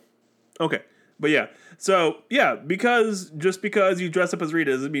terrible. Okay. But yeah. So, yeah, because you dress up as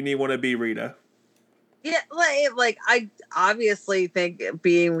Rita doesn't mean you want to be Rita. Yeah, like I obviously think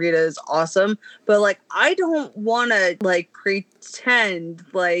being Rita is awesome, but, like, I don't want to, like, pretend,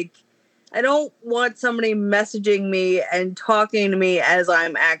 like, I don't want somebody messaging me and talking to me as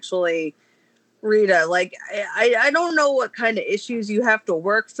I'm actually Rita. Like, I don't know what kind of issues you have to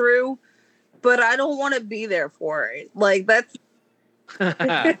work through, but I don't want to be there for it. Like, that's...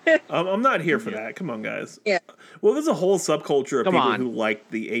 I'm not here for that. Come on, guys. Yeah. Well, there's a whole subculture of people who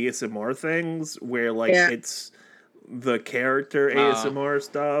like the ASMR things where, like, it's the character ASMR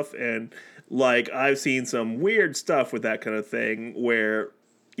stuff. And, like, I've seen some weird stuff with that kind of thing where...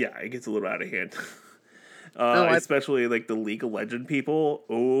 yeah, it gets a little out of hand. Especially, like, the League of Legends people.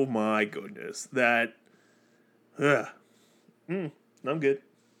 Oh, my goodness. That... I'm good.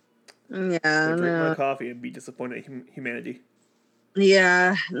 Yeah, I'll drink my coffee and be disappointed in humanity.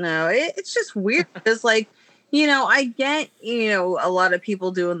 Yeah, no, it's just weird. Because, like, you know, I get, you know, a lot of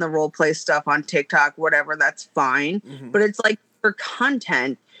people doing the role play stuff on TikTok, whatever, that's fine. Mm-hmm. But it's, like, for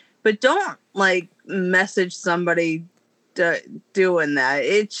content. But don't, like, message somebody doing that.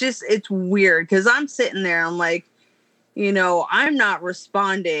 It's weird. Because I'm sitting there, I'm like, you know, I'm not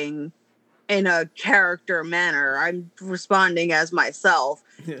responding. in a character manner. I'm responding as myself.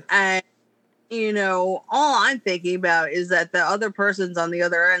 Yeah. And, you know, all I'm thinking about is that the other person's on the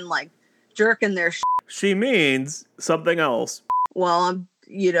other end, like, jerking their shit. She means something else. Well, I'm,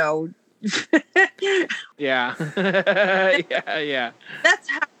 you know. Yeah. yeah. That's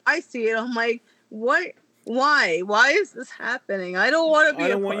how I see it. I'm like, what? Why? Why is this happening? I don't want to be. I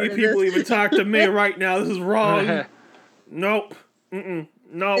don't want you people to even talk to me right now. This is wrong. Nope. Mm-mm.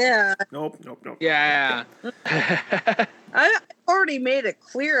 Nope. Yeah. Nope. Yeah. I already made it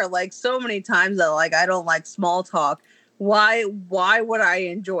clear, like, so many times that, like, I don't like small talk. Why would I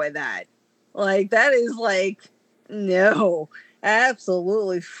enjoy that? Like, that is like, no,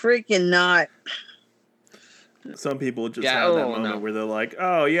 absolutely freaking not. Some people just have that moment where they're like,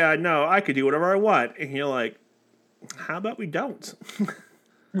 oh, yeah, no, I could do whatever I want. And you're like, how about we don't?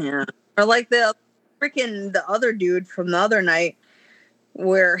 Yeah. Or like the other dude from the other night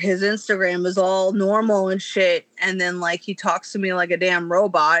where his Instagram is all normal and shit. And then, like, he talks to me like a damn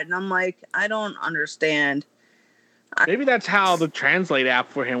robot. And I'm like, I don't understand. Maybe that's how the Translate app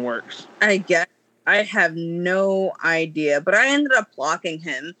for him works. I guess. I have no idea. But I ended up blocking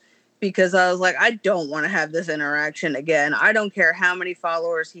him because I was like, I don't want to have this interaction again. I don't care how many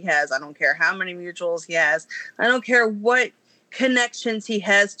followers he has. I don't care how many mutuals he has. I don't care what connections he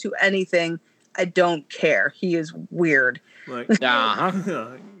has to anything. I don't care. He is weird. Like,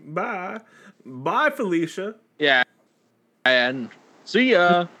 Uh-huh. Bye, Felicia. Yeah. And see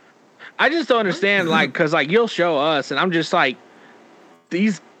ya. I just don't understand, like, because, like, you'll show us, and I'm just like,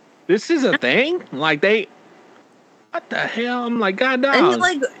 this is a thing? Like, what the hell? I'm like, God dog.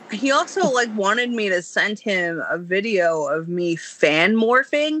 And he also like wanted me to send him a video of me fan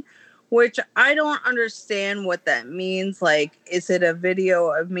morphing, which I don't understand what that means. Like, is it a video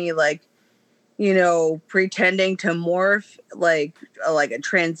of me, like, you know, pretending to morph, like a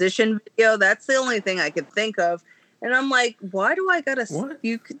transition video? That's the only thing I could think of. And I'm like, why do I gotta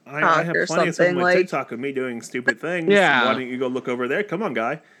speak I have or plenty of something stuff like TikTok of me doing stupid things. Yeah. Why don't you go look over there? Come on,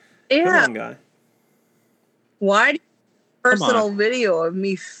 guy. Yeah. Come on, guy. Why do you personal video of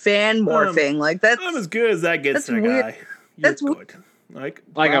me fan morphing? Like, that's I'm as good as that gets there, weird. guy. You're That's good. Like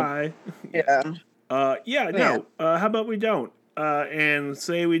a- bye. yeah. No. How about we don't? And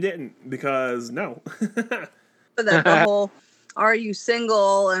say we didn't, because no. That the whole "Are you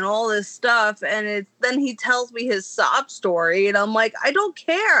single?" and all this stuff, and then he tells me his sob story, and I'm like, I don't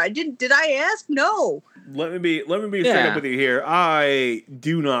care. Did I ask? No. Let me be straight up with you here. I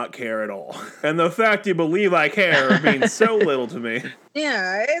do not care at all. And the fact you believe I care means so little to me.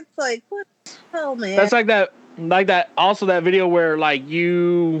 Yeah, it's like, what the hell, man? That's like that. Also, that video where, like,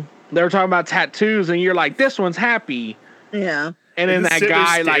 they were talking about tattoos, and you're like, this one's happy. Yeah. And then that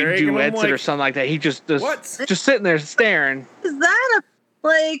guy, like, duets like, it or something like that. He just sitting there staring. Is that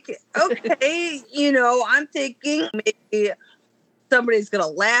okay, you know, I'm thinking maybe somebody's gonna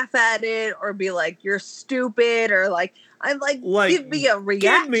laugh at it or be like, you're stupid, or like, I'm like, give me a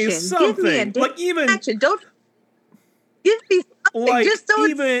reaction. Give me something. Give me like, even reaction. Don't give me something. Like, just don't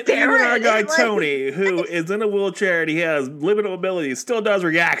even our guy Tony, who is in a wheelchair and he has limited mobility, still does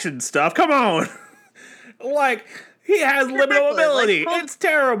reaction stuff. Come on. Like, he has limited mobility. It's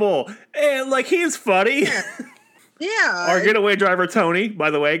terrible. And, like, he's funny. Yeah. Our getaway driver, Tony,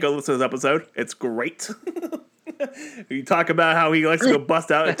 by the way, go listen to this episode. It's great. You talk about how he likes to go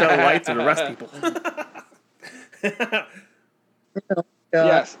bust out and tell lights and arrest people.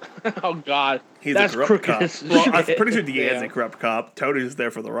 Yes. Oh, God. That's a corrupt cop. Well, I'm pretty sure Deanne's a corrupt cop. Tony's there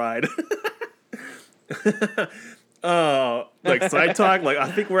for the ride. Like, side talk, like,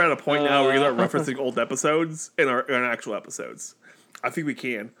 I think we're at a point now where we start referencing old episodes in our actual episodes. I think we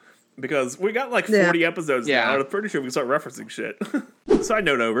can. Because we got like 40 episodes now, and I'm pretty sure we can start referencing shit. Side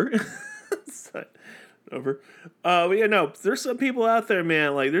note over. But yeah, no, there's some people out there,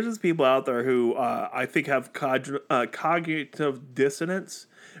 man. Like, there's just people out there who I think have cognitive dissonance,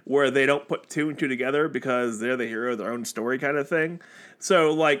 where they don't put two and two together because they're the hero of their own story kind of thing.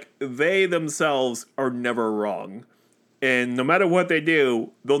 So, like, they themselves are never wrong. And no matter what they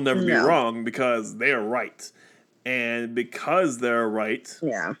do, they'll never be wrong because they are right. And because they're right.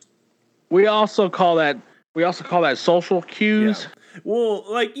 Yeah. We also call that social cues. Yeah. Well,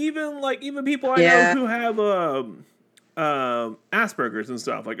 even people I know who have Asperger's and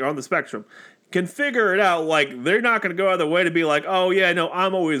stuff, like, on the spectrum, can figure it out. Like, they're not going to go out of their way to be like, oh yeah, no,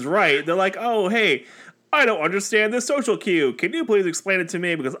 I'm always right. They're like, oh hey, I don't understand this social cue. Can you please explain it to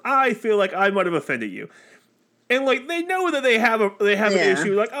me, because I feel like I might have offended you. And, like, they know that they have an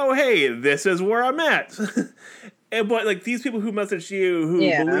issue. Like, oh hey, this is where I'm at. But, like, these people who message you who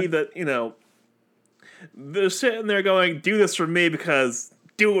believe that, you know, they're sitting there going, do this for me because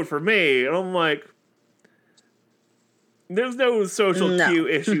do it for me. And I'm like, there's no social cue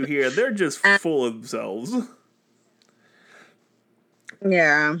issue here. They're just full of themselves.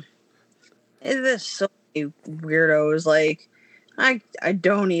 Yeah. There's so many weirdos. Like, I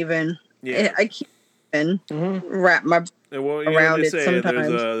don't even. Yeah. I can't even wrap my around it sometimes.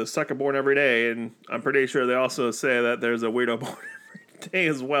 There's a sucker born every day, and I'm pretty sure they also say that there's a weirdo born every day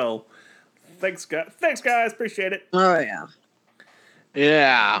as well. Thanks, guys. Appreciate it. Oh, yeah.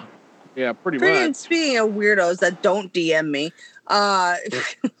 Yeah. Yeah, pretty much. Speaking of weirdos that don't DM me, so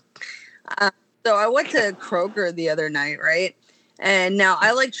I went to Kroger the other night, right? And now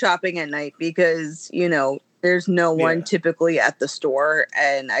I like shopping at night because, you know, there's no one typically at the store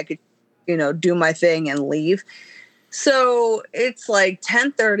and I could, you know, do my thing and leave. So it's like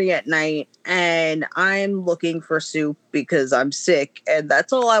 10:30 at night and I'm looking for soup because I'm sick and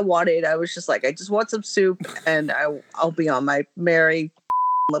that's all I wanted. I was just like, I just want some soup and I'll be on my merry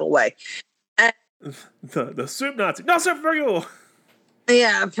little way. And the soup Nazi. No soup for you.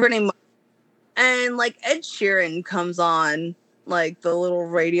 Yeah, pretty much. And like Ed Sheeran comes on like the little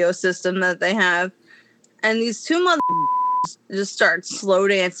radio system that they have. And these two just start slow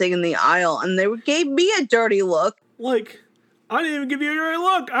dancing in the aisle and they gave me a dirty look. Like, I didn't even give you a dirty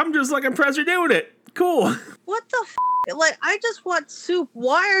look. I'm just like impressed you're doing it. Cool. What the Like, I just want soup.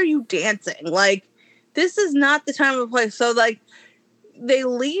 Why are you dancing? Like, this is not the time or place. So, like, they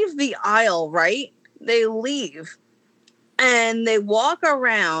leave the aisle, right? They leave. And they walk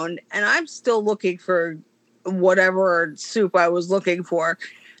around, and I'm still looking for whatever soup I was looking for.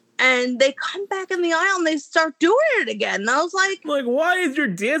 And they come back in the aisle, and they start doing it again. And I was like... Like, why is your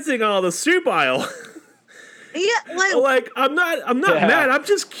dancing on the soup aisle? Yeah, like I'm not mad. I'm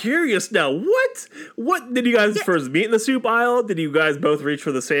just curious now. What did you guys first meet in the soup aisle? Did you guys both reach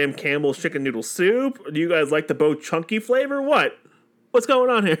for the same Campbell's chicken noodle soup? Or do you guys like the both chunky flavor? What's going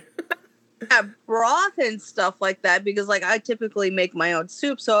on here? Yeah, broth and stuff like that because like I typically make my own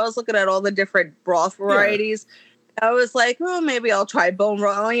soup, so I was looking at all the different broth varieties. Yeah. I was like, oh, maybe I'll try bone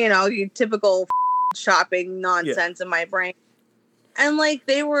broth. You know, typical shopping nonsense in my brain. And like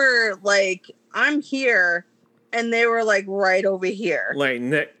they were like, I'm here. And they were like right over here, at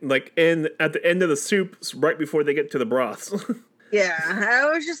the end of the soup, right before they get to the broths. Yeah, I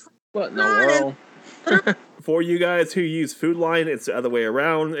was just what in the world? For you guys who use Food Line, it's the other way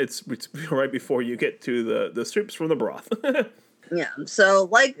around. It's right before you get to the soups from the broth. Yeah, so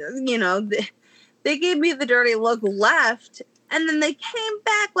like you know, they gave me the dirty look, left, and then they came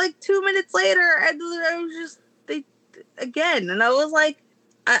back like 2 minutes later, and I was just again, and I was like.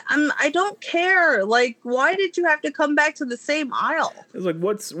 I don't care. Like, why did you have to come back to the same aisle? It's like,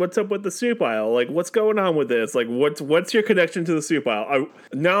 what's up with the soup aisle? Like, what's going on with this? Like, what's your connection to the soup aisle?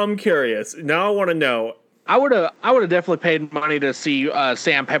 Now I'm curious. Now I want to know. I would have definitely paid money to see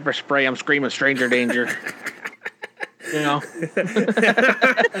Sam Pepper spray. I'm screaming stranger danger. You know,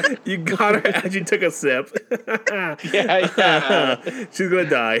 you got her as you took a sip. Yeah. She's gonna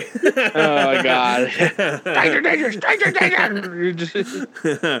die. Oh my god! Stranger danger!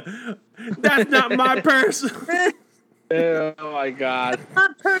 That's not my purse. Oh my god! That's my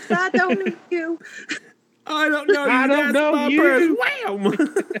purse. I don't need you. I don't know. I don't know my you. Purse.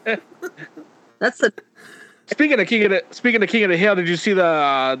 Wham! That's the. Speaking of King of the Hill, did you see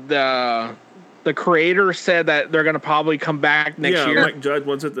the creator said that they're going to probably come back next year? Mike Judge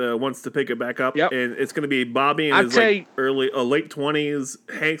wants to pick it back up. Yep. And it's going to be Bobby in his late 20s.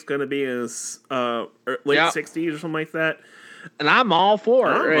 Hank's going to be in his late 60s or something like that. And I'm all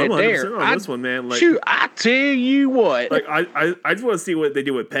for it. I'm 100% there. on this one, man. Like, shoot, I tell you what. Like I just want to see what they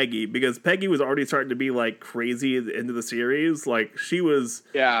do with Peggy because Peggy was already starting to be like crazy at the end of the series. Like she was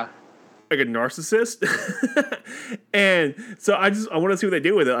like a narcissist. And so I want to see what they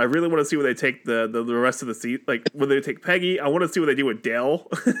do with it. I really want to see where they take the rest of the seat. Like when they take Peggy, I want to see what they do with Dale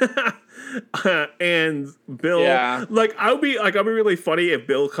and Bill. Yeah. Like I'll be really funny if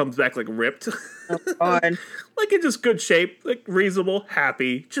Bill comes back like ripped. Oh, God. Like in just good shape, like reasonable,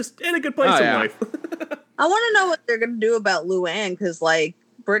 happy, just in a good place in life. I want to know what they're going to do about Luann because like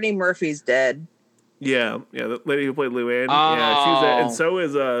Brittany Murphy's dead. Yeah, the lady who played Luann. Oh. Yeah, she's dead. And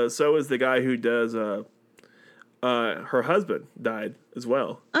so is the guy who does her husband died as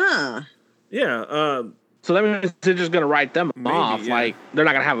well. Yeah. So that means they're just gonna write them off. Yeah. Like they're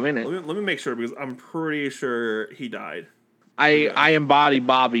not gonna have him in it. Let me make sure because I'm pretty sure he died. I embody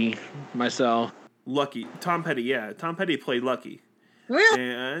Bobby myself. Lucky. Tom Petty. Yeah, Tom Petty played Lucky. Really?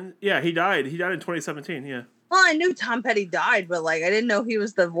 And yeah, he died. He died in 2017. Yeah. Well, I knew Tom Petty died, but like I didn't know he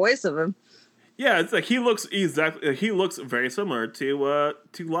was the voice of him. Yeah, it's like he looks very similar to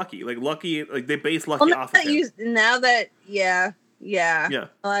Lucky. Like Lucky, like they base Lucky off of him. Yeah. Yeah.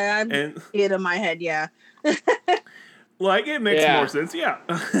 I'm And it in my head, yeah. like it makes Yeah. more sense, yeah.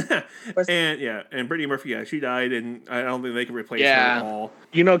 And Brittany Murphy, yeah, she died, and I don't think they can replace her at all.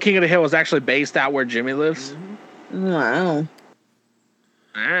 You know, King of the Hill was actually based out where Jimmy lives. Wow.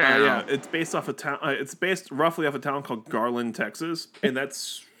 Yeah, it's based off a town. It's based roughly off a town called Garland, Texas, and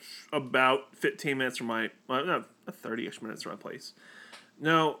that's about 15 minutes from my, no, 30-ish minutes from my place.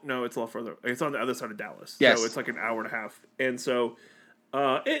 No, it's a lot further. It's on the other side of Dallas, Yes. so it's like an hour and a half. And so,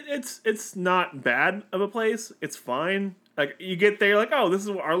 it's not bad of a place. It's fine. Like you get there, like, oh, this is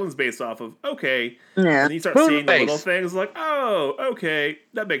what Arlen's based off of. Okay, Yeah. and you start Boom seeing the face. little things, like, oh, okay,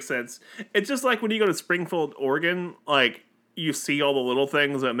 that makes sense. It's just like when you go to Springfield, Oregon, like you see all the little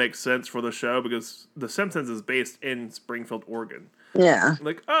things that make sense for the show because The Simpsons is based in Springfield, Oregon. Yeah.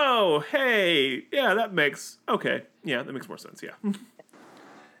 Like, oh, hey, yeah, that makes more sense. Yeah,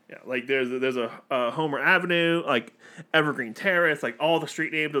 yeah. Like there's a Homer Avenue, like Evergreen Terrace, like all the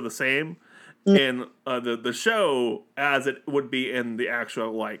street names are the same, and the show as it would be in the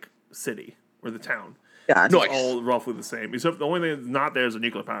actual like city or the town. Gotcha. It's all roughly the same. Except the only thing that's not there is a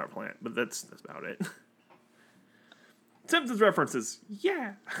nuclear power plant, but that's about it. Simpsons references,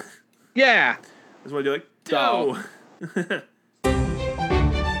 yeah. Yeah. That's what you're like, So- no.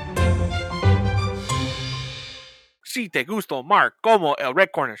 Si te gusta Omar como el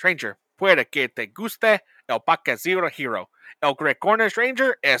Red Corner Ranger, puede que te guste el podcast Zero Hero. El Red Corner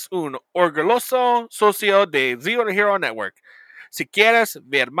Ranger es un orgulloso socio de Zero Hero Network. Si quieres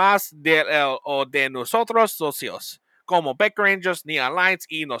ver más de él o de nosotros socios, como Baker Rangers, Neon Alliance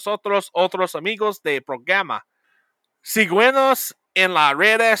y nosotros otros amigos del programa, síguenos en las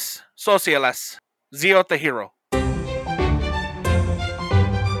redes sociales. Zero Hero.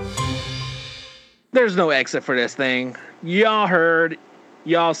 There's no exit for this thing. Y'all heard,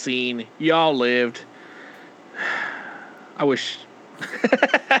 y'all seen, y'all lived. I wish.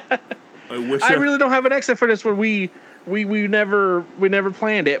 I really don't have an exit for this one. We never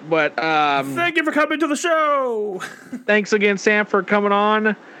planned it, but Thank you for coming to the show. thanks again, Sam, for coming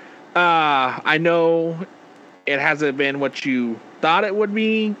on. I know it hasn't been what you thought it would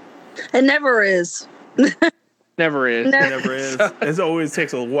be. It never is. Never is. No. It never is. It always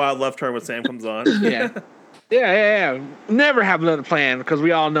takes a wild left turn when Sam comes on. Yeah. Never have another plan because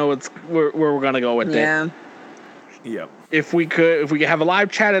we all know it's where we're gonna go with it. Yeah. Yep. If we could have a live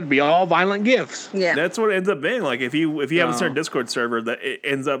chat, it'd be all violent gifts. Yeah. That's what it ends up being. Like if you have a certain Discord server, that it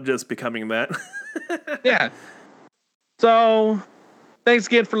ends up just becoming that. Yeah. So, thanks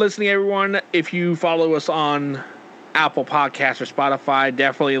again for listening, everyone. If you follow us on Apple Podcasts or Spotify,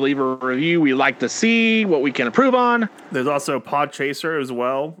 definitely leave a review. We like to see what we can improve on. There's also Podchaser as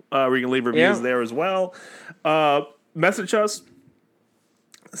well, where you can leave reviews there as well. Message us.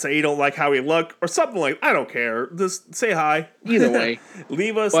 Say you don't like how we look or something like. I don't care. Just say hi. Either way.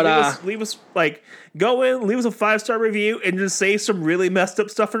 leave us like go in, leave us a 5-star review, and just say some really messed up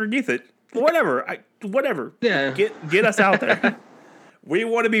stuff underneath it. Whatever. Whatever. Yeah. Get us out there. We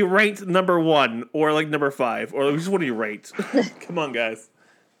want to be ranked number 1 or like number 5, or we just want to be ranked. Come on, guys.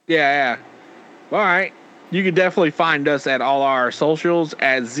 Yeah. All right. You can definitely find us at all our socials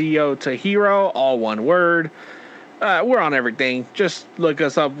at Zio to Hero, all one word. We're on everything. Just look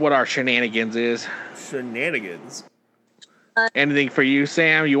us up what our shenanigans is. Shenanigans. Anything for you,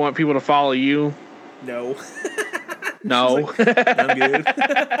 Sam? You want people to follow you? No. No. I'm good.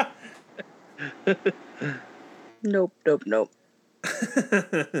 Nope.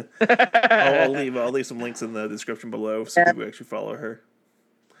 I'll leave some links in the description below so people actually follow her.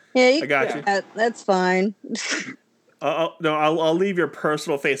 Yeah, you I got you. That's fine. I'll leave your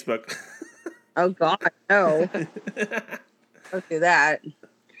personal Facebook. Oh God, no. Don't do that.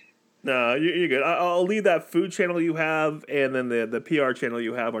 No, you're good. I'll leave that food channel you have, and then the PR channel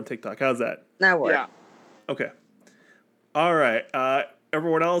you have on TikTok. How's that? That works. Yeah. Okay. All right.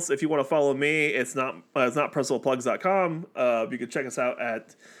 Everyone else, if you want to follow me, it's not personalplugs.com. You can check us out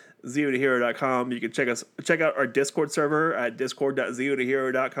at zerotohero.com. You can check out our Discord server at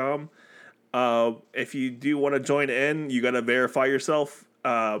discord.zerotohero.com. If you do want to join in, you got to verify yourself.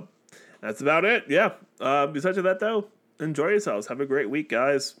 That's about it. Yeah. Besides that, though, enjoy yourselves. Have a great week,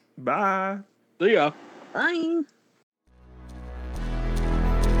 guys. Bye. See ya. Bye.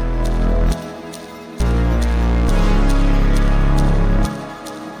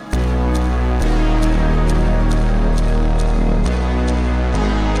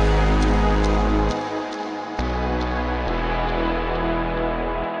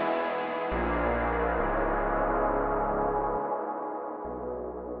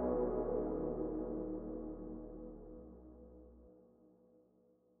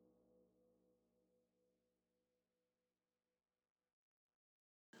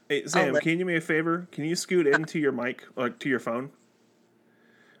 Hey, Sam, can you do me a favor? Can you scoot into your mic, like to your phone?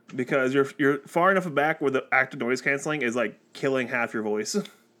 Because you're far enough back where the active noise canceling is like killing half your voice.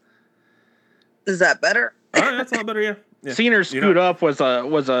 Is that better? All right, that's a lot better. Yeah. Seeing her scoot up was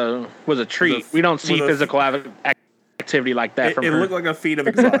a treat. We don't see physical activity like that from her. It looked like a feat of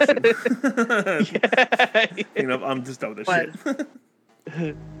exhaustion. You know, I'm just done with this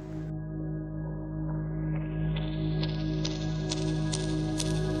shit.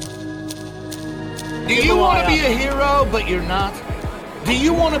 Do you want to be a hero, but you're not? Do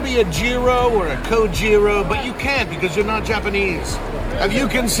you want to be a Jiro or a Kojiro, but you can't because you're not Japanese? Have you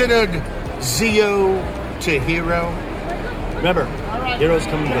considered Zio to hero? Remember, heroes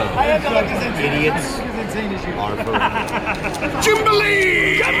come and go. Idiots are forever.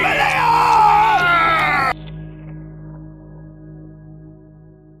 Jimbalee!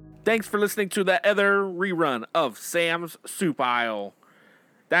 Thanks for listening to the other rerun of Sam's Soup Aisle.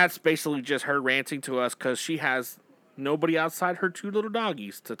 That's basically just her ranting to us because she has nobody outside her two little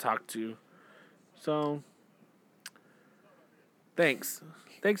doggies to talk to. So, thanks.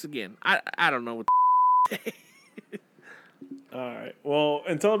 Thanks again. I don't know what All right. Well,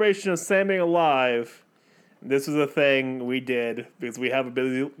 in celebration of Sam being alive, this is a thing we did because we have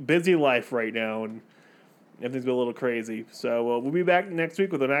a busy life right now and everything's been a little crazy. So we'll be back next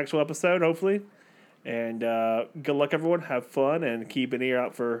week with an actual episode, hopefully. And good luck, everyone. Have fun and keep an ear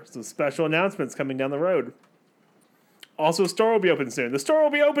out for some special announcements coming down the road. Also, the store will be open soon. The store will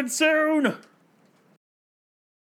be open soon!